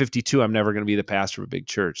happen. I'm 52. I'm never going to be the pastor of a big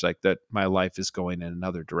church. Like that, my life is going in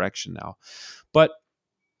another direction now. But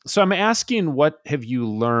so I'm asking, what have you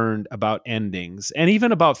learned about endings and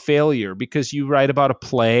even about failure? Because you write about a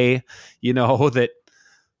play, that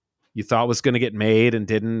you thought was going to get made and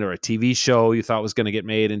didn't, or a TV show you thought was going to get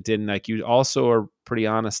made and didn't. Like, you also are pretty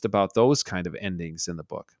honest about those kind of endings in the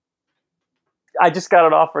book. I just got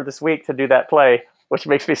an offer this week to do that play, which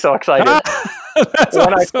makes me so excited. That's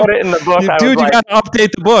when awesome. I put it in the book, you got to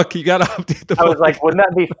update the book. You got to update the book. I was like, wouldn't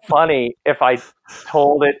that be funny if I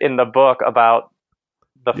told it in the book about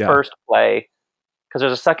the first play? Because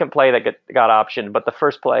there's a second play that got optioned, but the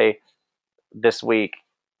first play this week,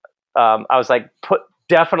 I was like,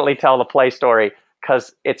 definitely tell the play story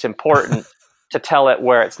because it's important to tell it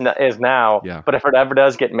where it is now. Yeah. But if it ever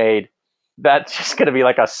does get made, that's just going to be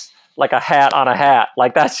like a hat on a hat.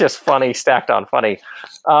 Like, that's just funny stacked on funny.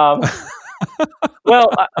 Well,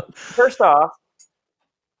 first off,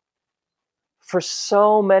 for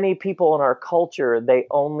so many people in our culture, they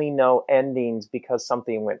only know endings because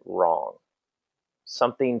something went wrong.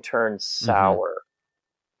 Something turned sour.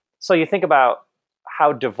 Mm-hmm. So you think about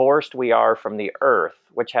how divorced we are from the earth,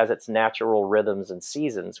 which has its natural rhythms and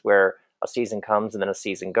seasons, where a season comes and then a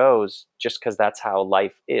season goes, just because that's how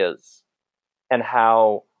life is. And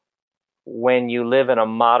how when you live in a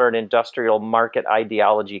modern industrial market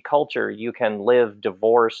ideology culture, you can live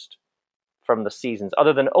divorced from the seasons,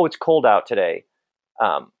 other than, it's cold out today.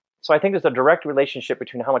 So I think there's a direct relationship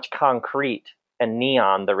between how much concrete and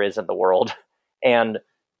neon there is in the world and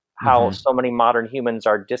how so many modern humans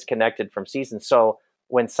are disconnected from seasons. So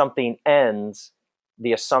when something ends,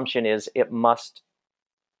 the assumption is it must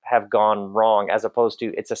have gone wrong, as opposed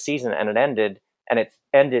to it's a season and it ended,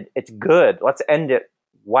 it's good. Let's end it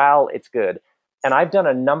while it's good. And I've done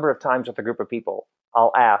a number of times with a group of people.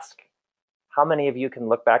 I'll ask, how many of you can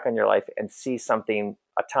look back on your life and see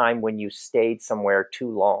a time when you stayed somewhere too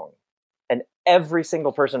long? And every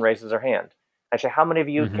single person raises their hand. I say, how many of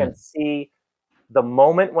you can see the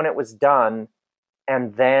moment when it was done,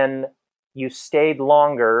 and then you stayed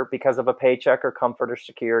longer because of a paycheck or comfort or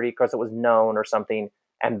security, because it was known or something,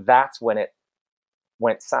 and that's when it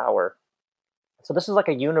went sour? So this is like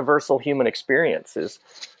a universal human experience.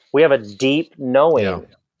 We have a deep knowing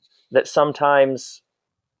that sometimes,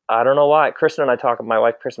 I don't know why, my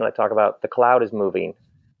wife Kristen and I talk about the cloud is moving,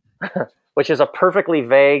 which is a perfectly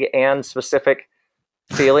vague and specific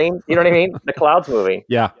feeling. You know what I mean? The cloud's moving.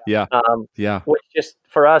 Yeah. Which just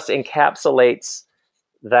for us encapsulates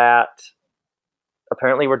that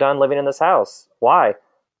apparently we're done living in this house. Why?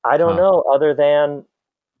 I don't know, other than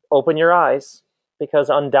open your eyes, because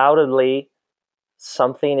undoubtedly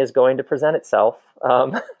something is going to present itself.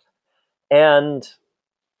 And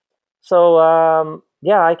so,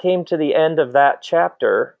 I came to the end of that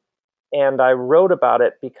chapter, and I wrote about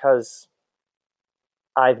it because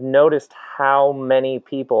I've noticed how many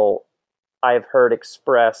people I've heard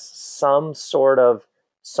express some sort of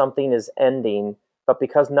something is ending, but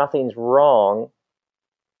because nothing's wrong,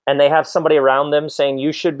 and they have somebody around them saying,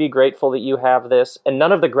 you should be grateful that you have this, and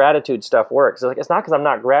none of the gratitude stuff works. It's not because I'm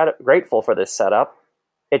not grateful for this setup.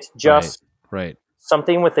 It's just right.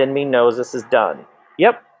 Something within me knows this is done.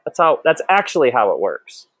 Yep, that's actually how it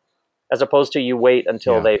works. As opposed to you wait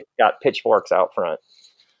until they've got pitchforks out front,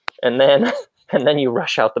 and then you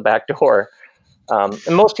rush out the back door.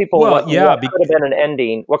 And most people, what could have been an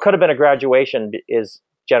ending, what could have been a graduation, is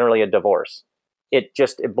generally a divorce. It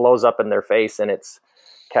blows up in their face and it's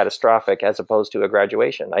catastrophic, as opposed to a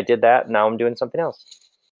graduation. I did that, now I'm doing something else.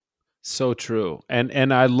 So true.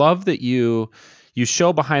 And I love that you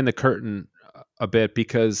show behind the curtain a bit,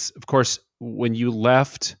 because of course when you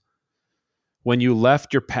left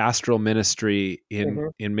your pastoral ministry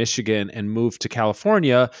in Michigan and moved to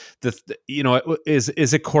California,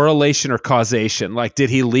 is a correlation or causation? Like, did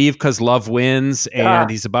he leave because love wins and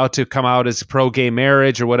he's about to come out as pro-gay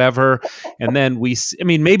marriage or whatever? And then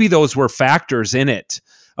maybe those were factors in it,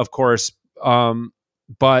 of course.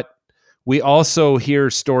 But we also hear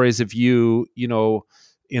stories of you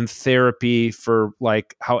in therapy for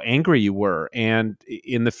like how angry you were and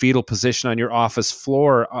in the fetal position on your office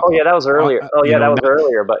floor. That was earlier. That was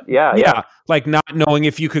earlier, but yeah. Like not knowing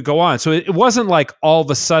if you could go on. So it wasn't like all of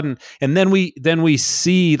a sudden, and then we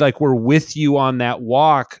see like we're with you on that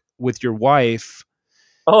walk with your wife.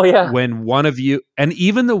 Oh yeah. When one of you, and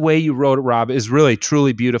even the way you wrote it, Rob, is really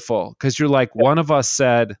truly beautiful, because you're like, one of us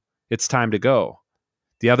said it's time to go.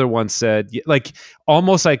 The other one said, like,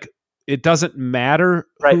 almost like, it doesn't matter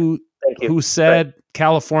who said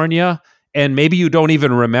California, and maybe you don't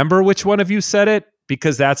even remember which one of you said it,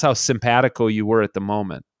 because that's how simpatico you were at the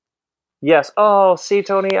moment. Yes. Oh, see,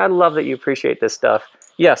 Tony, I love that you appreciate this stuff.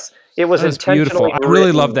 Yes, it was intentionally beautiful. I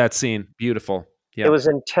really love that scene. Beautiful. Yeah. It was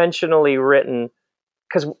intentionally written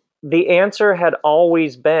because the answer had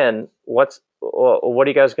always been, what are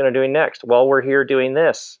you guys going to do next? Well, we're here doing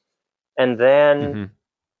this. And then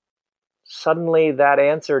suddenly that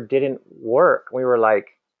answer didn't work. We were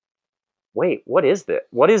like, wait, what is this?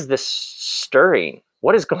 What is this stirring?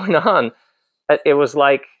 What is going on? It was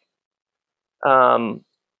like,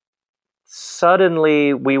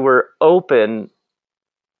 suddenly we were open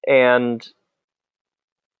and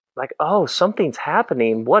like, oh, something's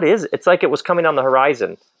happening. What is it? It's like it was coming on the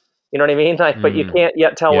horizon. You know what I mean? Like, but you can't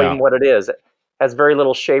yet tell him what it is. It has very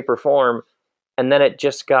little shape or form. And then it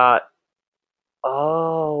just got,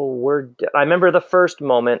 I remember the first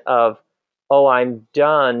moment of, I'm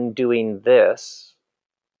done doing this.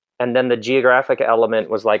 And then the geographic element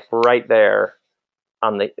was like right there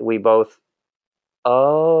we both,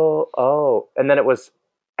 and then it was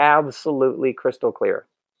absolutely crystal clear.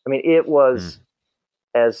 I mean, it was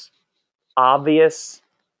as obvious.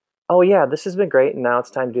 Oh yeah, this has been great. And now it's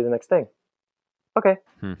time to do the next thing. Okay.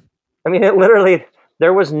 I mean, it literally,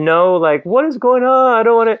 there was no like, what is going on? I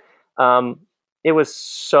don't want to, it was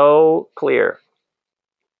so clear.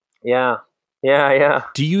 Yeah.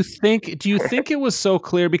 Do you think it was so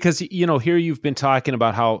clear? Because, here you've been talking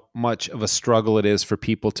about how much of a struggle it is for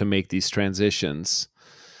people to make these transitions.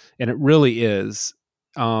 And it really is.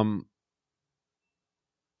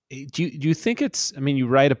 do you think it's, I mean, you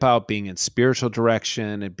write about being in spiritual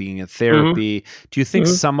direction and being in therapy. Do you think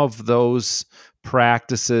some of those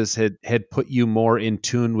practices had put you more in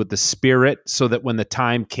tune with the spirit so that when the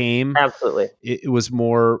time came, Absolutely, it was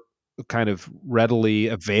more kind of readily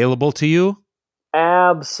available to you?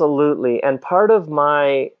 absolutely. And part of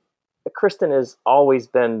Kristen has always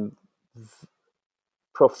been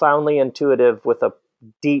profoundly intuitive with a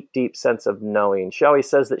deep, deep sense of knowing. She always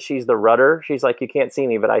says that she's the rudder. She's like, you can't see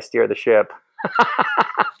me, but I steer the ship.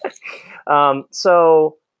 But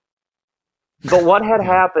what had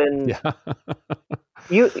happened?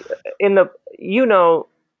 In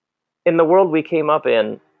the world we came up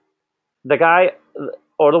in, the guy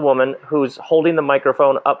or the woman who's holding the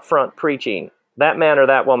microphone up front preaching, that man or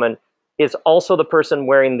that woman is also the person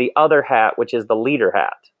wearing the other hat, which is the leader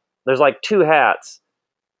hat. There's like two hats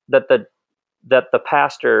that the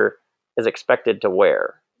pastor is expected to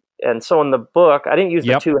wear. And so in the book, I didn't use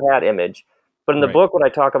the two hat image, but in the book, when I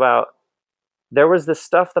talk about, there was this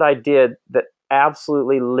stuff that I did that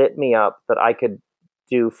absolutely lit me up that I could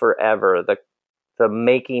do forever, the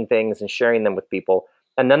making things and sharing them with people.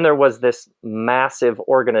 And then there was this massive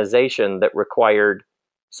organization that required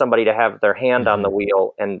somebody to have their hand on the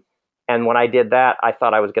wheel. And when I did that, I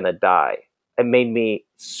thought I was going to die. It made me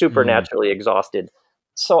supernaturally exhausted.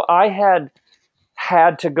 So I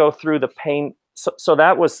had to go through the pain. So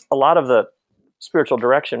that was a lot of the spiritual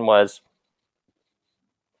direction was,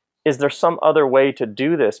 is there some other way to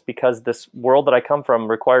do this? Because this world that I come from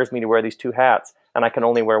requires me to wear these two hats, and I can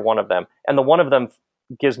only wear one of them. And the one of them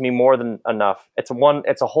gives me more than enough. It's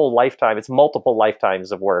a whole lifetime. It's multiple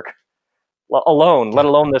lifetimes of work alone, let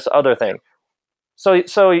alone this other thing. So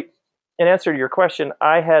in answer to your question,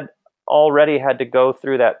 I had already had to go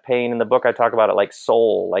through that pain. In the book, I talk about it like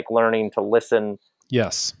soul, like learning to listen.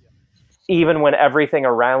 Yes. Even when everything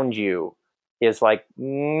around you is like,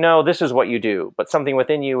 no, this is what you do. But something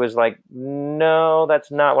within you is like, no,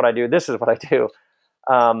 that's not what I do. This is what I do.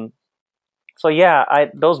 So yeah,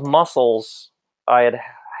 those muscles I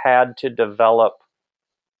had to develop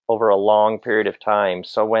over a long period of time.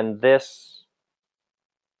 So when this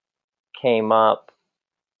came up,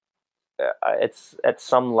 it's at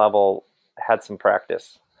some level had some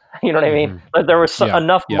practice. You know what I mean? Like there was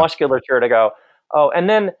enough musculature to go, oh, and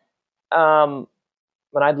then, and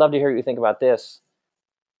I'd love to hear what you think about this.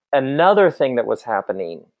 Another thing that was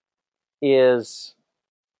happening is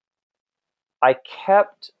I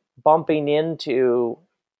kept bumping into,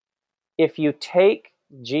 if you take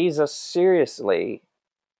Jesus seriously,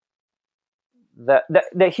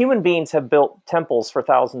 that human beings have built temples for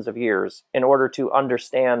thousands of years in order to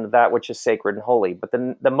understand that which is sacred and holy. But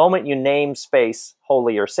the moment you name space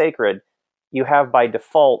holy or sacred, you have by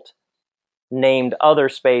default named other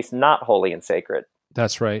space not holy and sacred.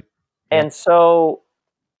 That's right. Yep. And so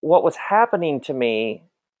what was happening to me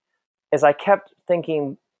is I kept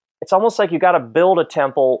thinking, it's almost like you got to build a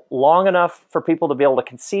temple long enough for people to be able to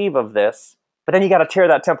conceive of this, but then you got to tear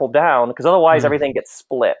that temple down because otherwise everything gets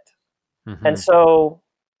split. And so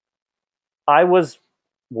I was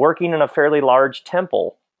working in a fairly large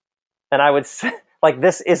temple, and I would say, like,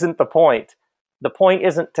 this isn't the point. The point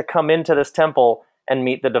isn't to come into this temple and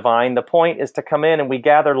meet the divine. The point is to come in and we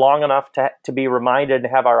gather long enough to be reminded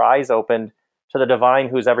and have our eyes opened to the divine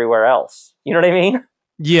who's everywhere else. You know what I mean?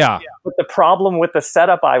 Yeah. But the problem with the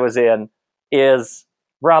setup I was in is,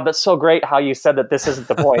 Rob, it's so great how you said that this isn't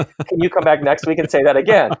the point. Can you come back next week and say that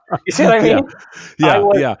again? You see what I mean?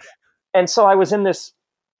 Yeah. And so I was in this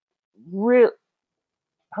I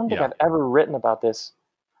don't think I've ever written about this.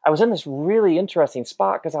 I was in this really interesting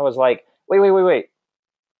spot because I was like, wait.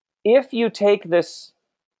 If you take this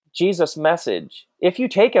Jesus message, if you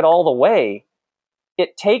take it all the way,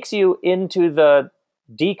 it takes you into the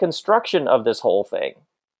deconstruction of this whole thing.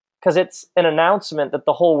 Because it's an announcement that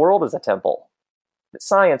the whole world is a temple. That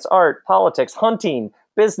science, art, politics, hunting,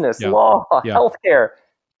 business, law, healthcare,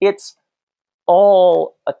 it's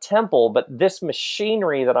all a temple. But this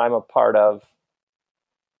machinery that I'm a part of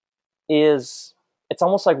it's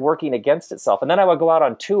almost like working against itself. And then I would go out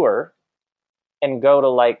on tour and go to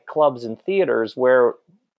like clubs and theaters where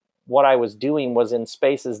what I was doing was in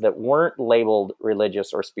spaces that weren't labeled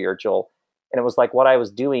religious or spiritual. And it was like what I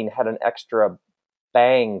was doing had an extra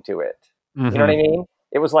bang to it. You know what I mean?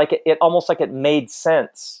 It was like it almost like it made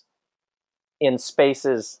sense in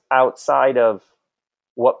spaces outside of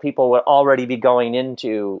what people would already be going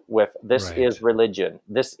into with this is religion,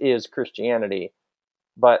 this is Christianity.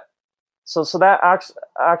 But so that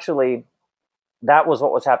actually that was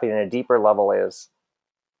what was happening at a deeper level is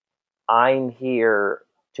I'm here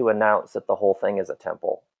to announce that the whole thing is a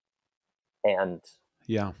temple. And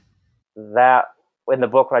that in the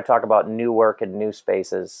book, when I talk about new work and new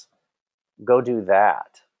spaces, go do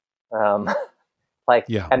that. And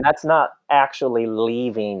that's not actually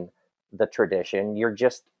leaving the tradition. You're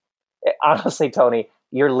just, honestly, Tony,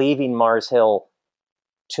 you're leaving Mars Hill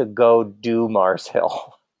to go do Mars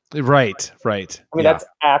Hill. Right. I mean, that's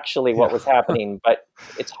actually what was happening, but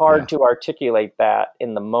it's hard to articulate that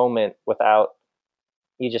in the moment without,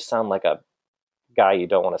 you just sound like a guy you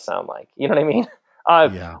don't want to sound like. You know what I mean?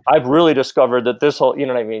 I've really discovered that this whole, you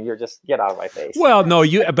know what I mean? You're just, get out of my face. Well, no,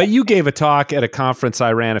 but you gave a talk at a conference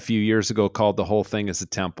I ran a few years ago called The Whole Thing is a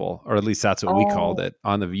Temple, or at least that's what we called it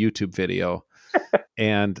on the YouTube video.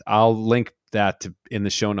 And I'll link that in the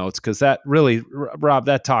show notes, because that really, Rob,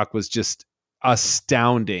 that talk was just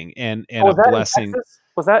astounding and a blessing.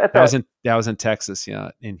 Was that at that was in Texas,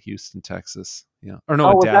 in Houston, Texas. Yeah. Or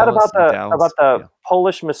no, was Dallas, that about the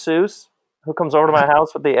Polish masseuse who comes over to my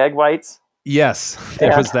house with the egg whites? Yes,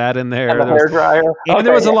 there was that in there. And the hairdryer. And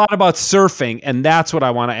there was a lot about surfing, and that's what I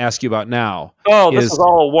want to ask you about now. Oh, this is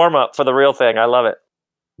all a warm-up for the real thing. I love it.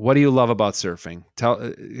 What do you love about surfing?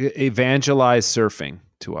 Evangelize surfing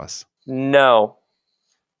to us. No,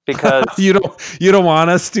 because you don't want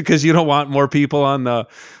us to, because you don't want more people on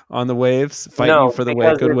the waves fighting for the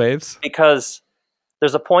good waves. Because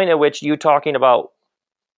there's a point at which you talking about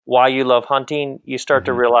why you love hunting, you start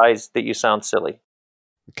to realize that you sound silly.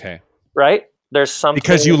 Okay. Right? There's something,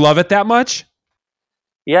 because you love it that much?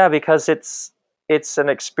 Yeah, because it's an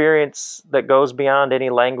experience that goes beyond any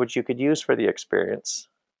language you could use for the experience.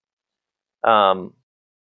 Yeah.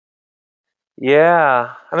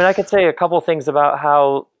 I mean, I could say a couple things about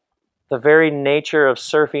how the very nature of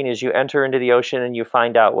surfing is you enter into the ocean and you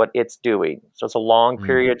find out what it's doing. So it's a long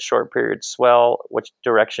period, short period swell. Which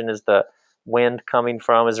direction is the wind coming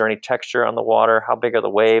from? Is there any texture on the water? How big are the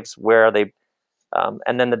waves? Where are they?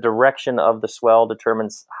 And then the direction of the swell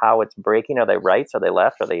determines how it's breaking. Are they rights? Are they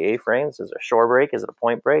left? Are they A-frames? Is it a shore break? Is it a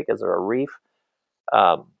point break? Is there a reef?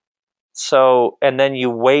 And then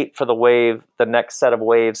you wait for the next set of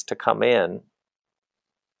waves to come in.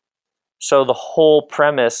 So the whole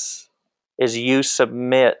premise is you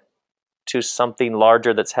submit to something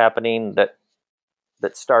larger that's happening that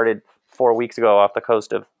started 4 weeks ago off the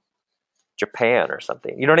coast of Japan or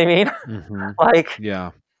something. You know what I mean? Mm-hmm.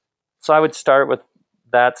 So I would start with,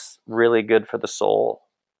 that's really good for the soul.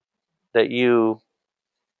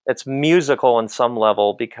 It's musical on some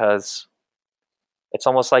level, because it's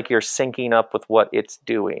almost like you're syncing up with what it's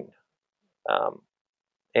doing.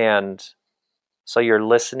 And so you're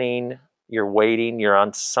listening, you're waiting, you're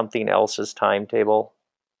on something else's timetable.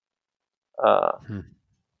 So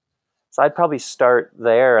I'd probably start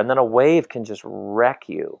there, and then a wave can just wreck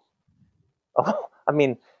you. Oh, I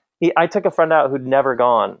mean, I took a friend out who'd never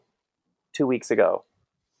gone 2 weeks ago.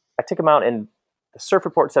 I took him out, and the surf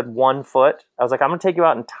report said 1 foot. I was like, I'm going to take you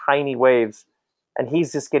out in tiny waves. And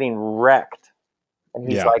he's just getting wrecked. And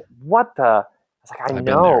he's like, what the? I was like, I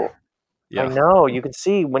know. I know. You can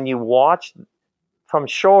see when you watch from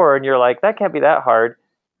shore and you're like, that can't be that hard.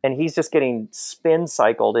 And he's just getting spin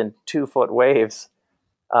cycled in 2 foot waves.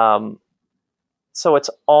 So it's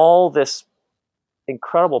all this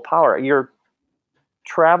incredible power. You're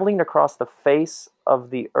traveling across the face of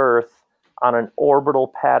the earth on an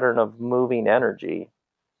orbital pattern of moving energy.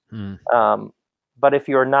 But if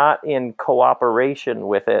you're not in cooperation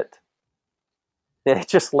with it, it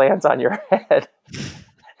just lands on your head.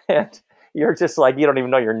 And you're just like, you don't even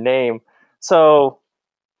know your name. So,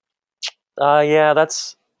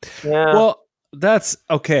 that's. Well, that's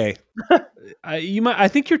okay. I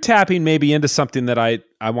think you're tapping maybe into something that I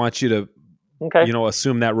want you to,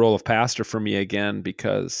 assume that role of pastor for me again,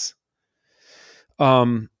 because,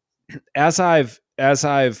 as I've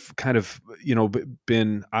kind of,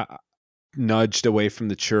 been nudged away from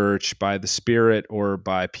the church by the Spirit or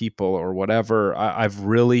by people or whatever, I've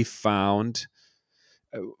really found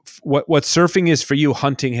what surfing is for you,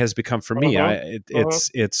 hunting has become for me.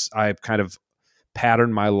 I've kind of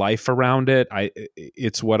patterned my life around it.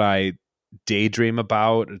 It's what I daydream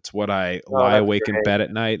about. It's what I lie awake in bed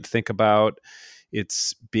at night and think about.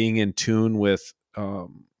 It's being in tune with,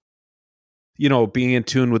 being in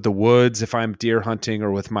tune with the woods if I'm deer hunting,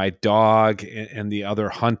 or with my dog and the other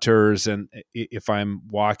hunters, and if I'm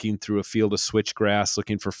walking through a field of switchgrass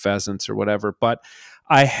looking for pheasants or whatever. But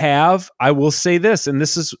I will say this, and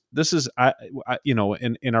this is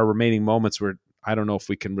in our remaining moments where I don't know if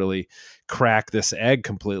we can really crack this egg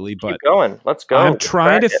completely, but keep going. Let's go. I'm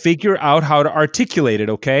trying to figure out how to articulate it.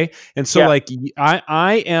 Okay. And so I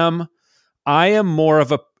am more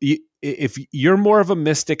of a, if you're more of a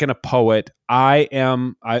mystic and a poet, I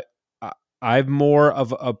am I'm more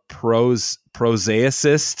of a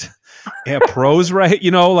prosaicist. Prose, right?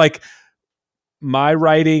 Like my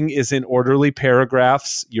writing is in orderly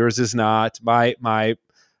paragraphs. Yours is not. I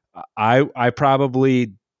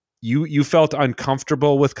probably, you felt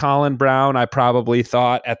uncomfortable with Colin Brown. I probably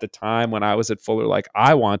thought at the time when I was at Fuller, like,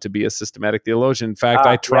 I want to be a systematic theologian. In fact,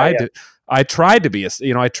 I tried to be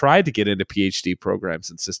I tried to get into PhD programs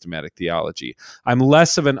in systematic theology. I'm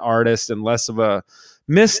less of an artist and less of a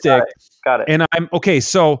mystic. Got it. And I'm okay.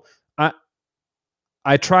 So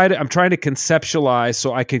I'm trying to conceptualize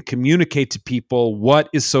so I can communicate to people what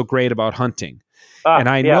is so great about hunting. And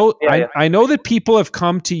I know that people have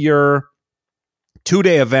come to your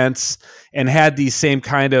 2-day events and had these same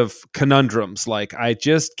kind of conundrums. Like, I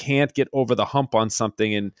just can't get over the hump on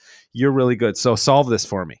something, and you're really good. So solve this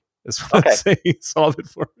for me. That's what I'm saying. Solve it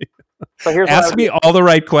for me. So ask me all the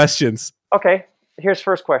right questions. Okay. Here's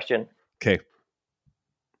first question. Okay.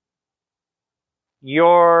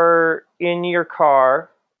 You're in your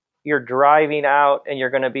car, you're driving out, and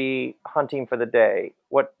you're going to be hunting for the day.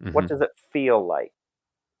 What does it feel like?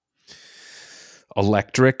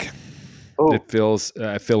 Electric. Ooh. It feels.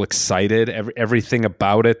 I feel excited. Everything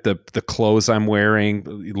about it. The clothes I'm wearing,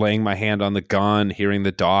 laying my hand on the gun, hearing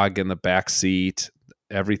the dog in the back seat.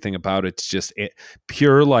 Everything about it's just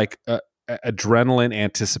pure like adrenaline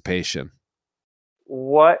anticipation.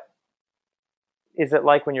 What is it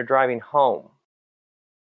like when you're driving home?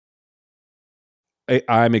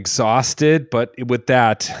 I'm exhausted, but with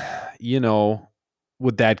that,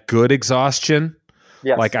 with that good exhaustion,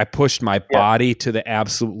 like I pushed my body to the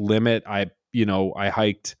absolute limit. I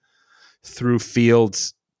hiked through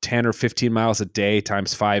fields 10 or 15 miles a day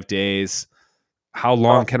times 5 days. How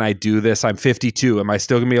long can I do this? I'm 52. Am I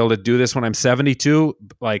still gonna be able to do this when I'm 72?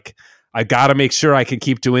 Like, I got to make sure I can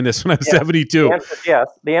keep doing this when I'm 72.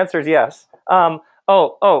 The answer is yes.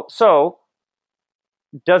 So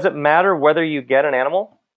does it matter whether you get an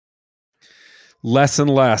animal? Less and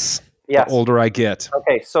less. The older I get.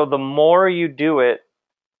 Okay, so the more you do it,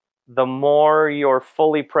 the more you're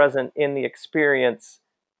fully present in the experience,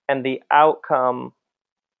 and the outcome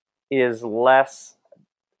is less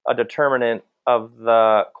a determinant of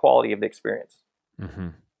the quality of the experience. Mm-hmm.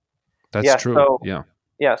 That's true.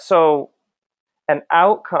 So an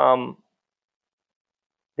outcome,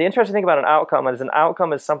 the interesting thing about an outcome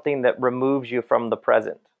is something that removes you from the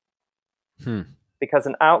present. Because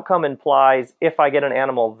an outcome implies, if I get an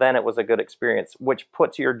animal, then it was a good experience, which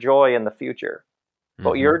puts your joy in the future.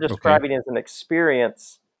 What you're describing is an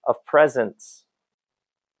experience of presence.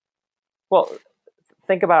 Well,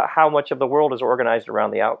 think about how much of the world is organized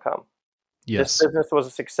around the outcome. Yes. This business was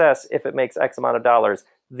a success if it makes X amount of dollars.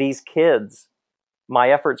 These kids, my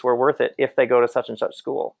efforts were worth it if they go to such and such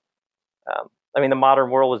school. The modern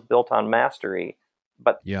world is built on mastery,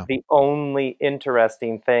 but the only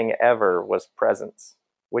interesting thing ever was presence,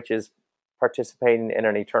 which is participating in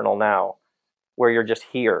an eternal now, where you're just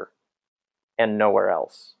here and nowhere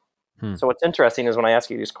else. So what's interesting is when I ask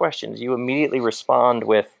you these questions, you immediately respond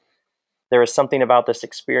with, there is something about this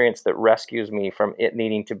experience that rescues me from it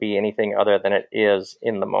needing to be anything other than it is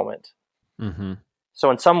in the moment.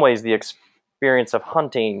 So in some ways, the experience of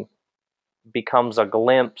hunting becomes a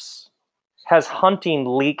glimpse. Has hunting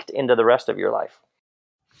leaked into the rest of your life?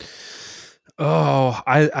 Oh,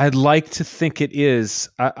 I'd like to think it is.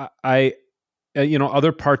 I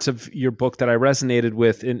other parts of your book that I resonated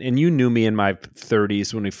with, and you knew me in my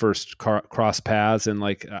 30s when we first crossed paths, and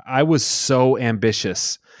like I was so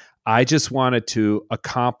ambitious. I just wanted to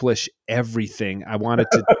accomplish everything. I wanted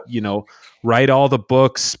to, write all the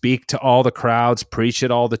books, speak to all the crowds, preach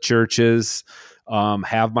at all the churches,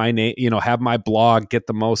 have my name, have my blog get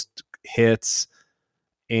the most hits.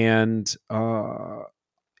 And, for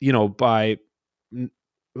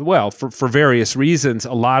various reasons,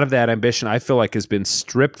 a lot of that ambition I feel like has been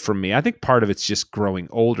stripped from me. I think part of it's just growing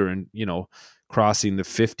older and, crossing the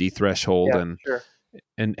 50 threshold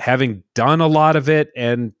and having done a lot of it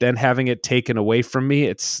and then having it taken away from me,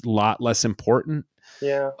 it's a lot less important.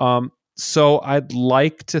 So I'd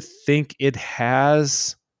like to think it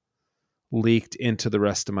has leaked into the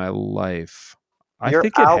rest of my life. I think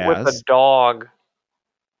it has. You're out with a dog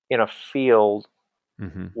in a field,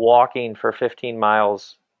 walking for 15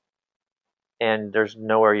 miles, and there's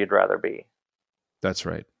nowhere you'd rather be. That's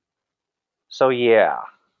right. So yeah.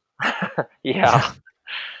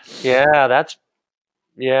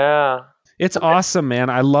 It's awesome, man.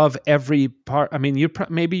 I love every part. I mean,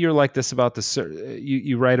 maybe you're like this about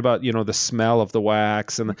you write about, the smell of the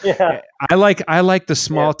wax, and I like the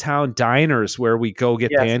small town diners where we go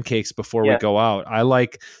get pancakes before we go out. I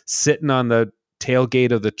like sitting on the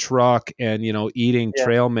tailgate of the truck and, eating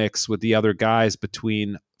trail mix with the other guys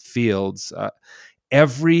between fields.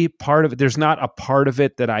 Every part of it, there's not a part of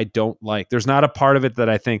it that I don't like. There's not a part of it that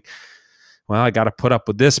I think, well, I got to put up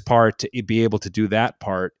with this part to be able to do that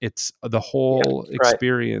part. It's the whole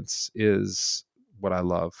experience is what I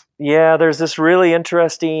love. Yeah, there's this really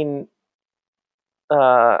interesting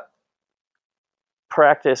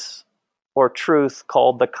practice or truth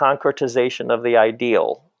called the concretization of the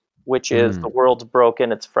ideal, which is the world's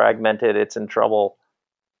broken, it's fragmented, it's in trouble.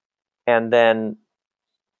 And then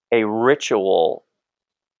a ritual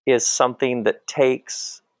is something that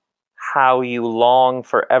takes how you long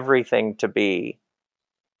for everything to be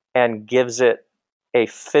and gives it a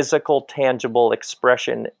physical, tangible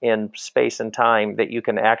expression in space and time that you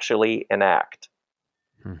can actually enact.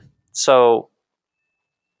 So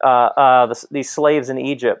these slaves in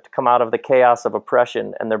Egypt come out of the chaos of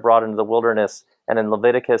oppression and they're brought into the wilderness. And in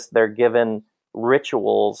Leviticus, they're given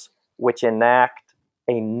rituals which enact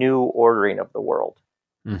a new ordering of the world.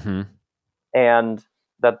 Mm-hmm. And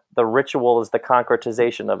that the ritual is the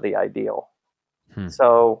concretization of the ideal.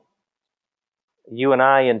 So you and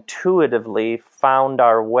I intuitively found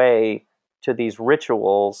our way to these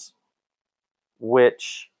rituals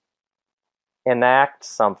which enact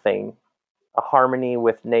something, a harmony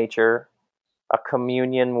with nature, a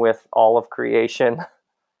communion with all of creation.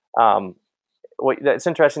 It's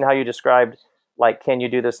interesting how you described, like, can you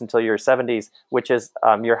do this until your 70s, which is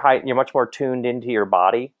you're much more tuned into your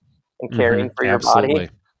body and caring for your body.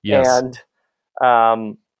 Yes.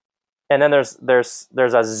 And then there's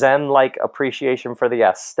a Zen-like appreciation for the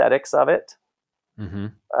aesthetics of it.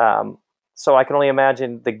 So I can only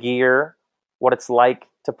imagine the gear, what it's like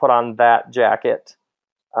to put on that jacket.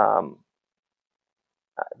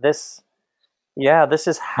 This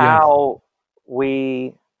is how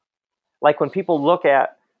we, like, when people look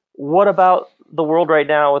at what about the world right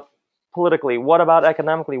now with politically, what about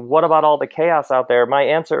economically, what about all the chaos out there? My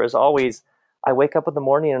answer is always, I wake up in the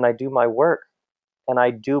morning and I do my work and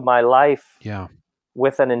I do my life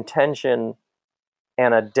with an intention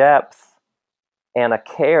and a depth and a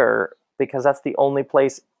care, because that's the only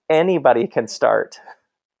place anybody can start.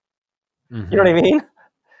 You know what I mean?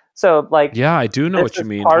 So, like, I do know what you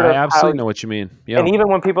mean. I absolutely know what you mean. Yeah. And even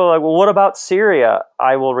when people are like, well, what about Syria?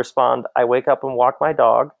 I will respond, I wake up and walk my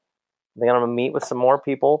dog. Then I'm going to meet with some more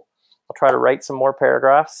people. I'll try to write some more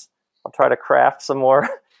paragraphs. I'll try to craft some more.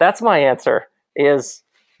 That's my answer, is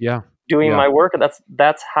doing my work. And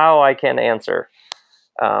that's how I can answer.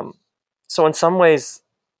 So in some ways,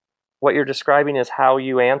 what you're describing is how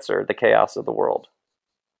you answer the chaos of the world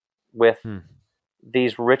with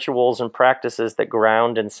these rituals and practices that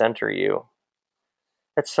ground and center you.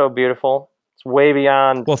 It's so beautiful. It's way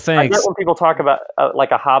beyond. Well, thanks. I get when people talk about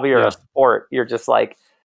like a hobby or a sport, you're just like,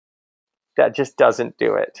 that just doesn't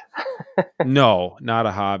do it. No, not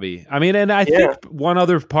a hobby. I mean, and I think one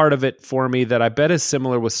other part of it for me that I bet is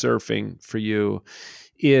similar with surfing for you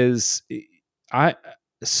is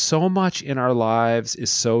so much in our lives is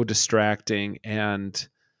so distracting, and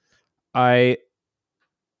I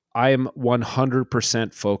am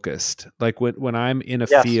 100% focused. Like when I'm in a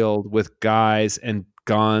field with guys and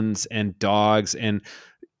guns and dogs and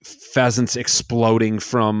pheasants exploding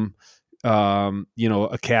from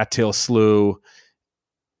a cattail slough,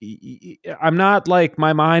 I'm not, like,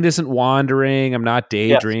 my mind isn't wandering. I'm not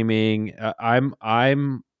daydreaming.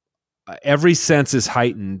 I'm every sense is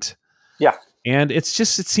heightened. Yeah. And it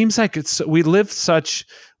seems like we live such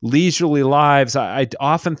leisurely lives. I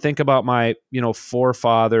often think about my,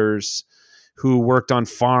 forefathers who worked on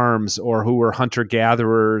farms or who were hunter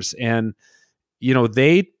gatherers, and,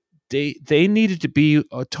 they needed to be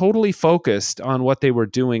totally focused on what they were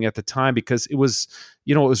doing at the time, because it was,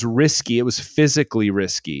 it was risky. It was physically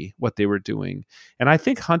risky what they were doing. And I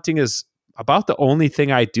think hunting is about the only thing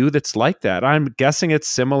I do that's like that. I'm guessing it's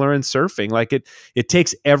similar in surfing. Like it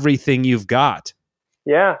takes everything you've got.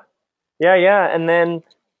 Yeah. And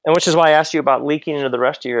which is why I asked you about leaking into the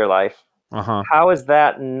rest of your life. How is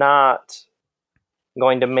that not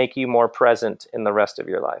going to make you more present in the rest of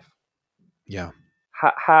your life? Yeah.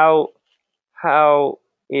 How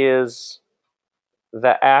is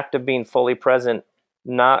the act of being fully present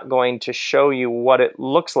not going to show you what it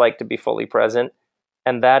looks like to be fully present?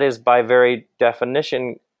 And that is, by very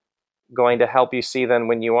definition, going to help you see then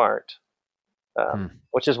when you aren't.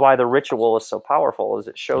 Which is why the ritual is so powerful, is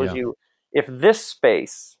it shows you, if this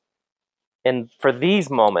space and for these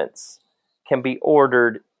moments can be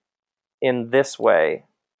ordered in this way,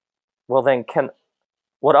 well then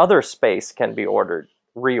what other space can be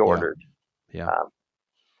reordered?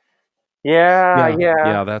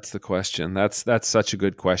 Yeah, that's the question. That's such a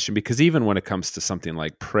good question, because even when it comes to something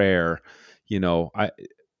like prayer,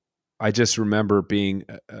 I just remember being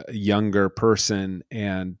a younger person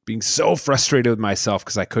and being so frustrated with myself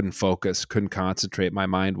because I couldn't focus, couldn't concentrate, my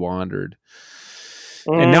mind wandered.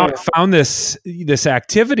 And now I found this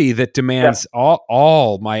activity that demands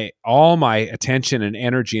all my attention and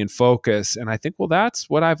energy and focus. And I think, well, that's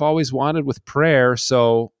what I've always wanted with prayer.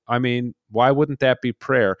 So, I mean, why wouldn't that be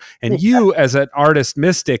prayer? And you, as an artist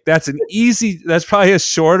mystic, that's probably a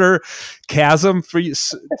shorter chasm for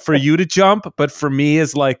you to jump. But for me,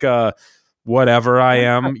 is like a whatever I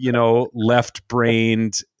am,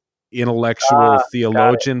 left-brained intellectual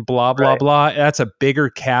theologian, blah, blah, blah. That's a bigger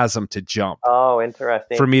chasm to jump. Oh,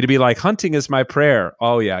 interesting. For me to be like, hunting is my prayer.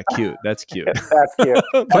 Oh, yeah, cute. That's cute. That's cute.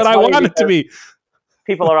 But I want it to be.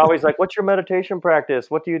 People are always like, what's your meditation practice?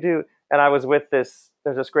 What do you do? And I was with there's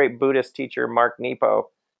this great Buddhist teacher, Mark Nepo.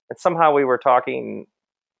 And somehow we were talking,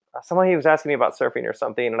 somehow he was asking me about surfing or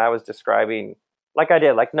something. And I was describing, like I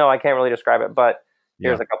did, like, no, I can't really describe it, but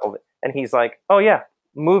here's a couple of it. And he's like, oh, yeah,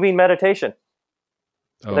 moving meditation.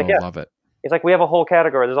 He's like, love it. He's like, we have a whole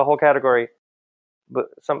category. There's a whole category. But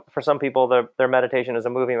for some people, their meditation is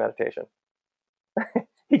a moving meditation.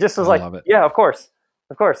 He just was like, yeah, of course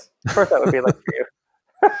that would be like for you.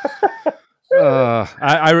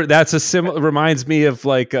 That's a similar. Reminds me of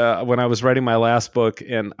like when I was writing my last book,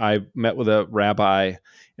 and I met with a rabbi,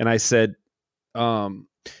 and I said, "Do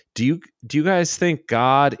you guys think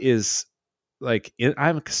God is?"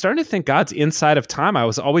 I'm starting to think God's inside of time. I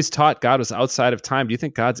was always taught God was outside of time. Do you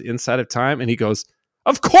think God's inside of time? And he goes,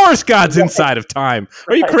 of course God's inside of time.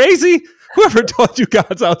 Are you crazy? Whoever told you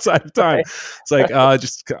God's outside of time? It's like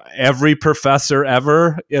just every professor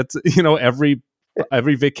ever. It's every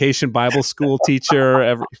vacation Bible school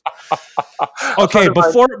teacher. Okay,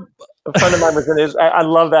 before a friend of mine was in Israel. I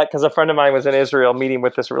love that, because a friend of mine was in Israel meeting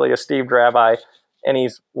with this really esteemed rabbi, and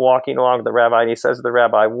he's walking along with the rabbi, and he says to the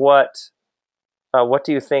rabbi, what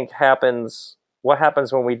do you think happens? What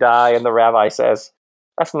happens when we die? And the rabbi says,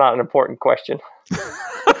 that's not an important question.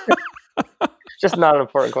 Just not an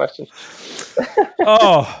important question.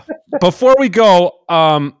 Before we go,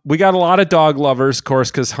 we got a lot of dog lovers, of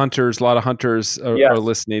course, because a lot of hunters are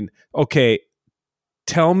listening. Okay.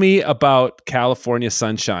 Tell me about California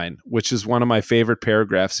Sunshine, which is one of my favorite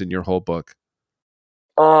paragraphs in your whole book.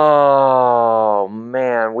 Oh,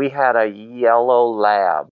 man. We had a yellow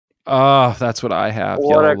lab. Oh, that's what I have.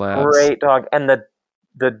 What a great dog. And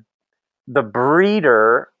the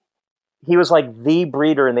breeder, he was like the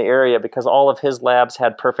breeder in the area, because all of his labs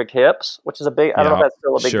had perfect hips, which is I don't know if that's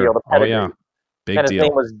still a big deal. The pedigree. Oh, yeah. Big and his deal.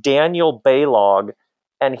 name was Daniel Baylog,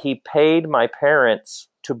 and he paid my parents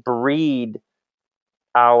to breed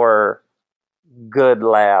our good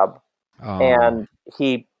lab. Oh. And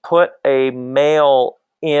he put a male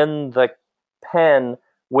in the pen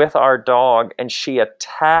with our dog, and she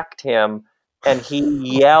attacked him, and he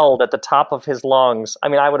yelled at the top of his lungs. I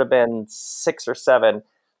mean, I would have been 6 or 7.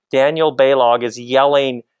 Daniel Baylog is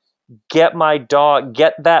yelling, get my dog,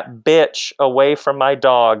 get that bitch away from my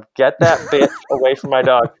dog, get that bitch away from my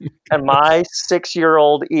dog. And my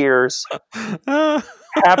 6-year-old ears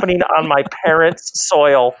happening on my parents'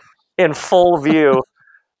 soil in full view.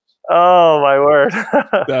 Oh, my word.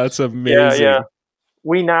 That's amazing. Yeah.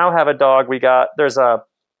 We now have a dog. There's a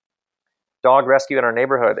dog rescue in our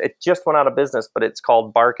neighborhood. It just went out of business, but it's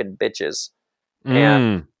called Barkin' Bitches.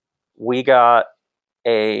 And we got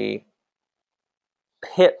a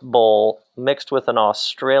pit bull mixed with an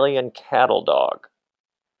Australian cattle dog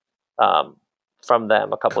from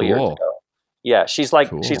them a couple years ago. Yeah, she's like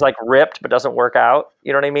ripped but doesn't work out.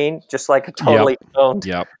 You know what I mean? Just like totally owned.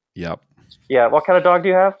 Yep. Yeah. What kind of dog do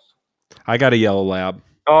you have? I got a yellow lab.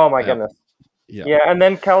 Oh my goodness. Yeah. And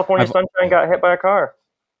then California Sunshine got hit by a car.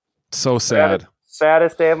 So sad.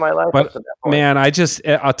 Saddest day of my life. But man,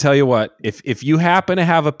 I'll tell you what, if you happen to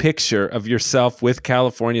have a picture of yourself with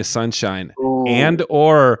California Sunshine and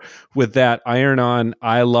or with that iron-on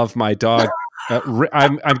I love my dog,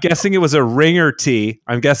 I'm guessing it was a ringer tee.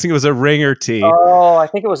 Oh, I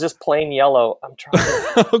think it was just plain yellow. I'm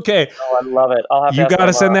trying. Okay. Oh, I love it. I'll have you got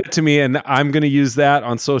to send that to me, and I'm going to use that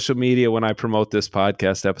on social media when I promote this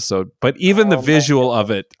podcast episode. But even the visual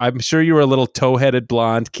of it, I'm sure you were a little toe-headed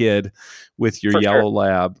blonde kid with your yellow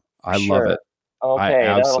lab. I love it. Okay,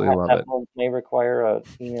 I absolutely love it. May require an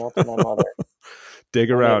email to my mother.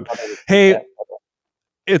 Dig around. Hey.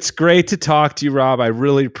 It's great to talk to you, Rob. I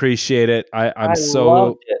really appreciate it. I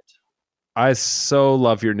so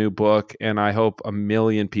love your new book, and I hope 1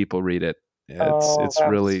 million people read it. It's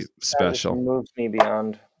really special. That moves me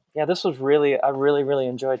beyond. Yeah, this was I really, really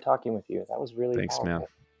enjoyed talking with you. That was really Thanks, powerful. man.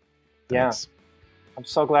 Thanks. Yeah. I'm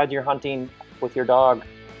so glad you're hunting with your dog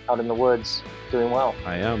out in the woods, doing well.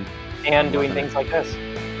 I am. And doing things like this.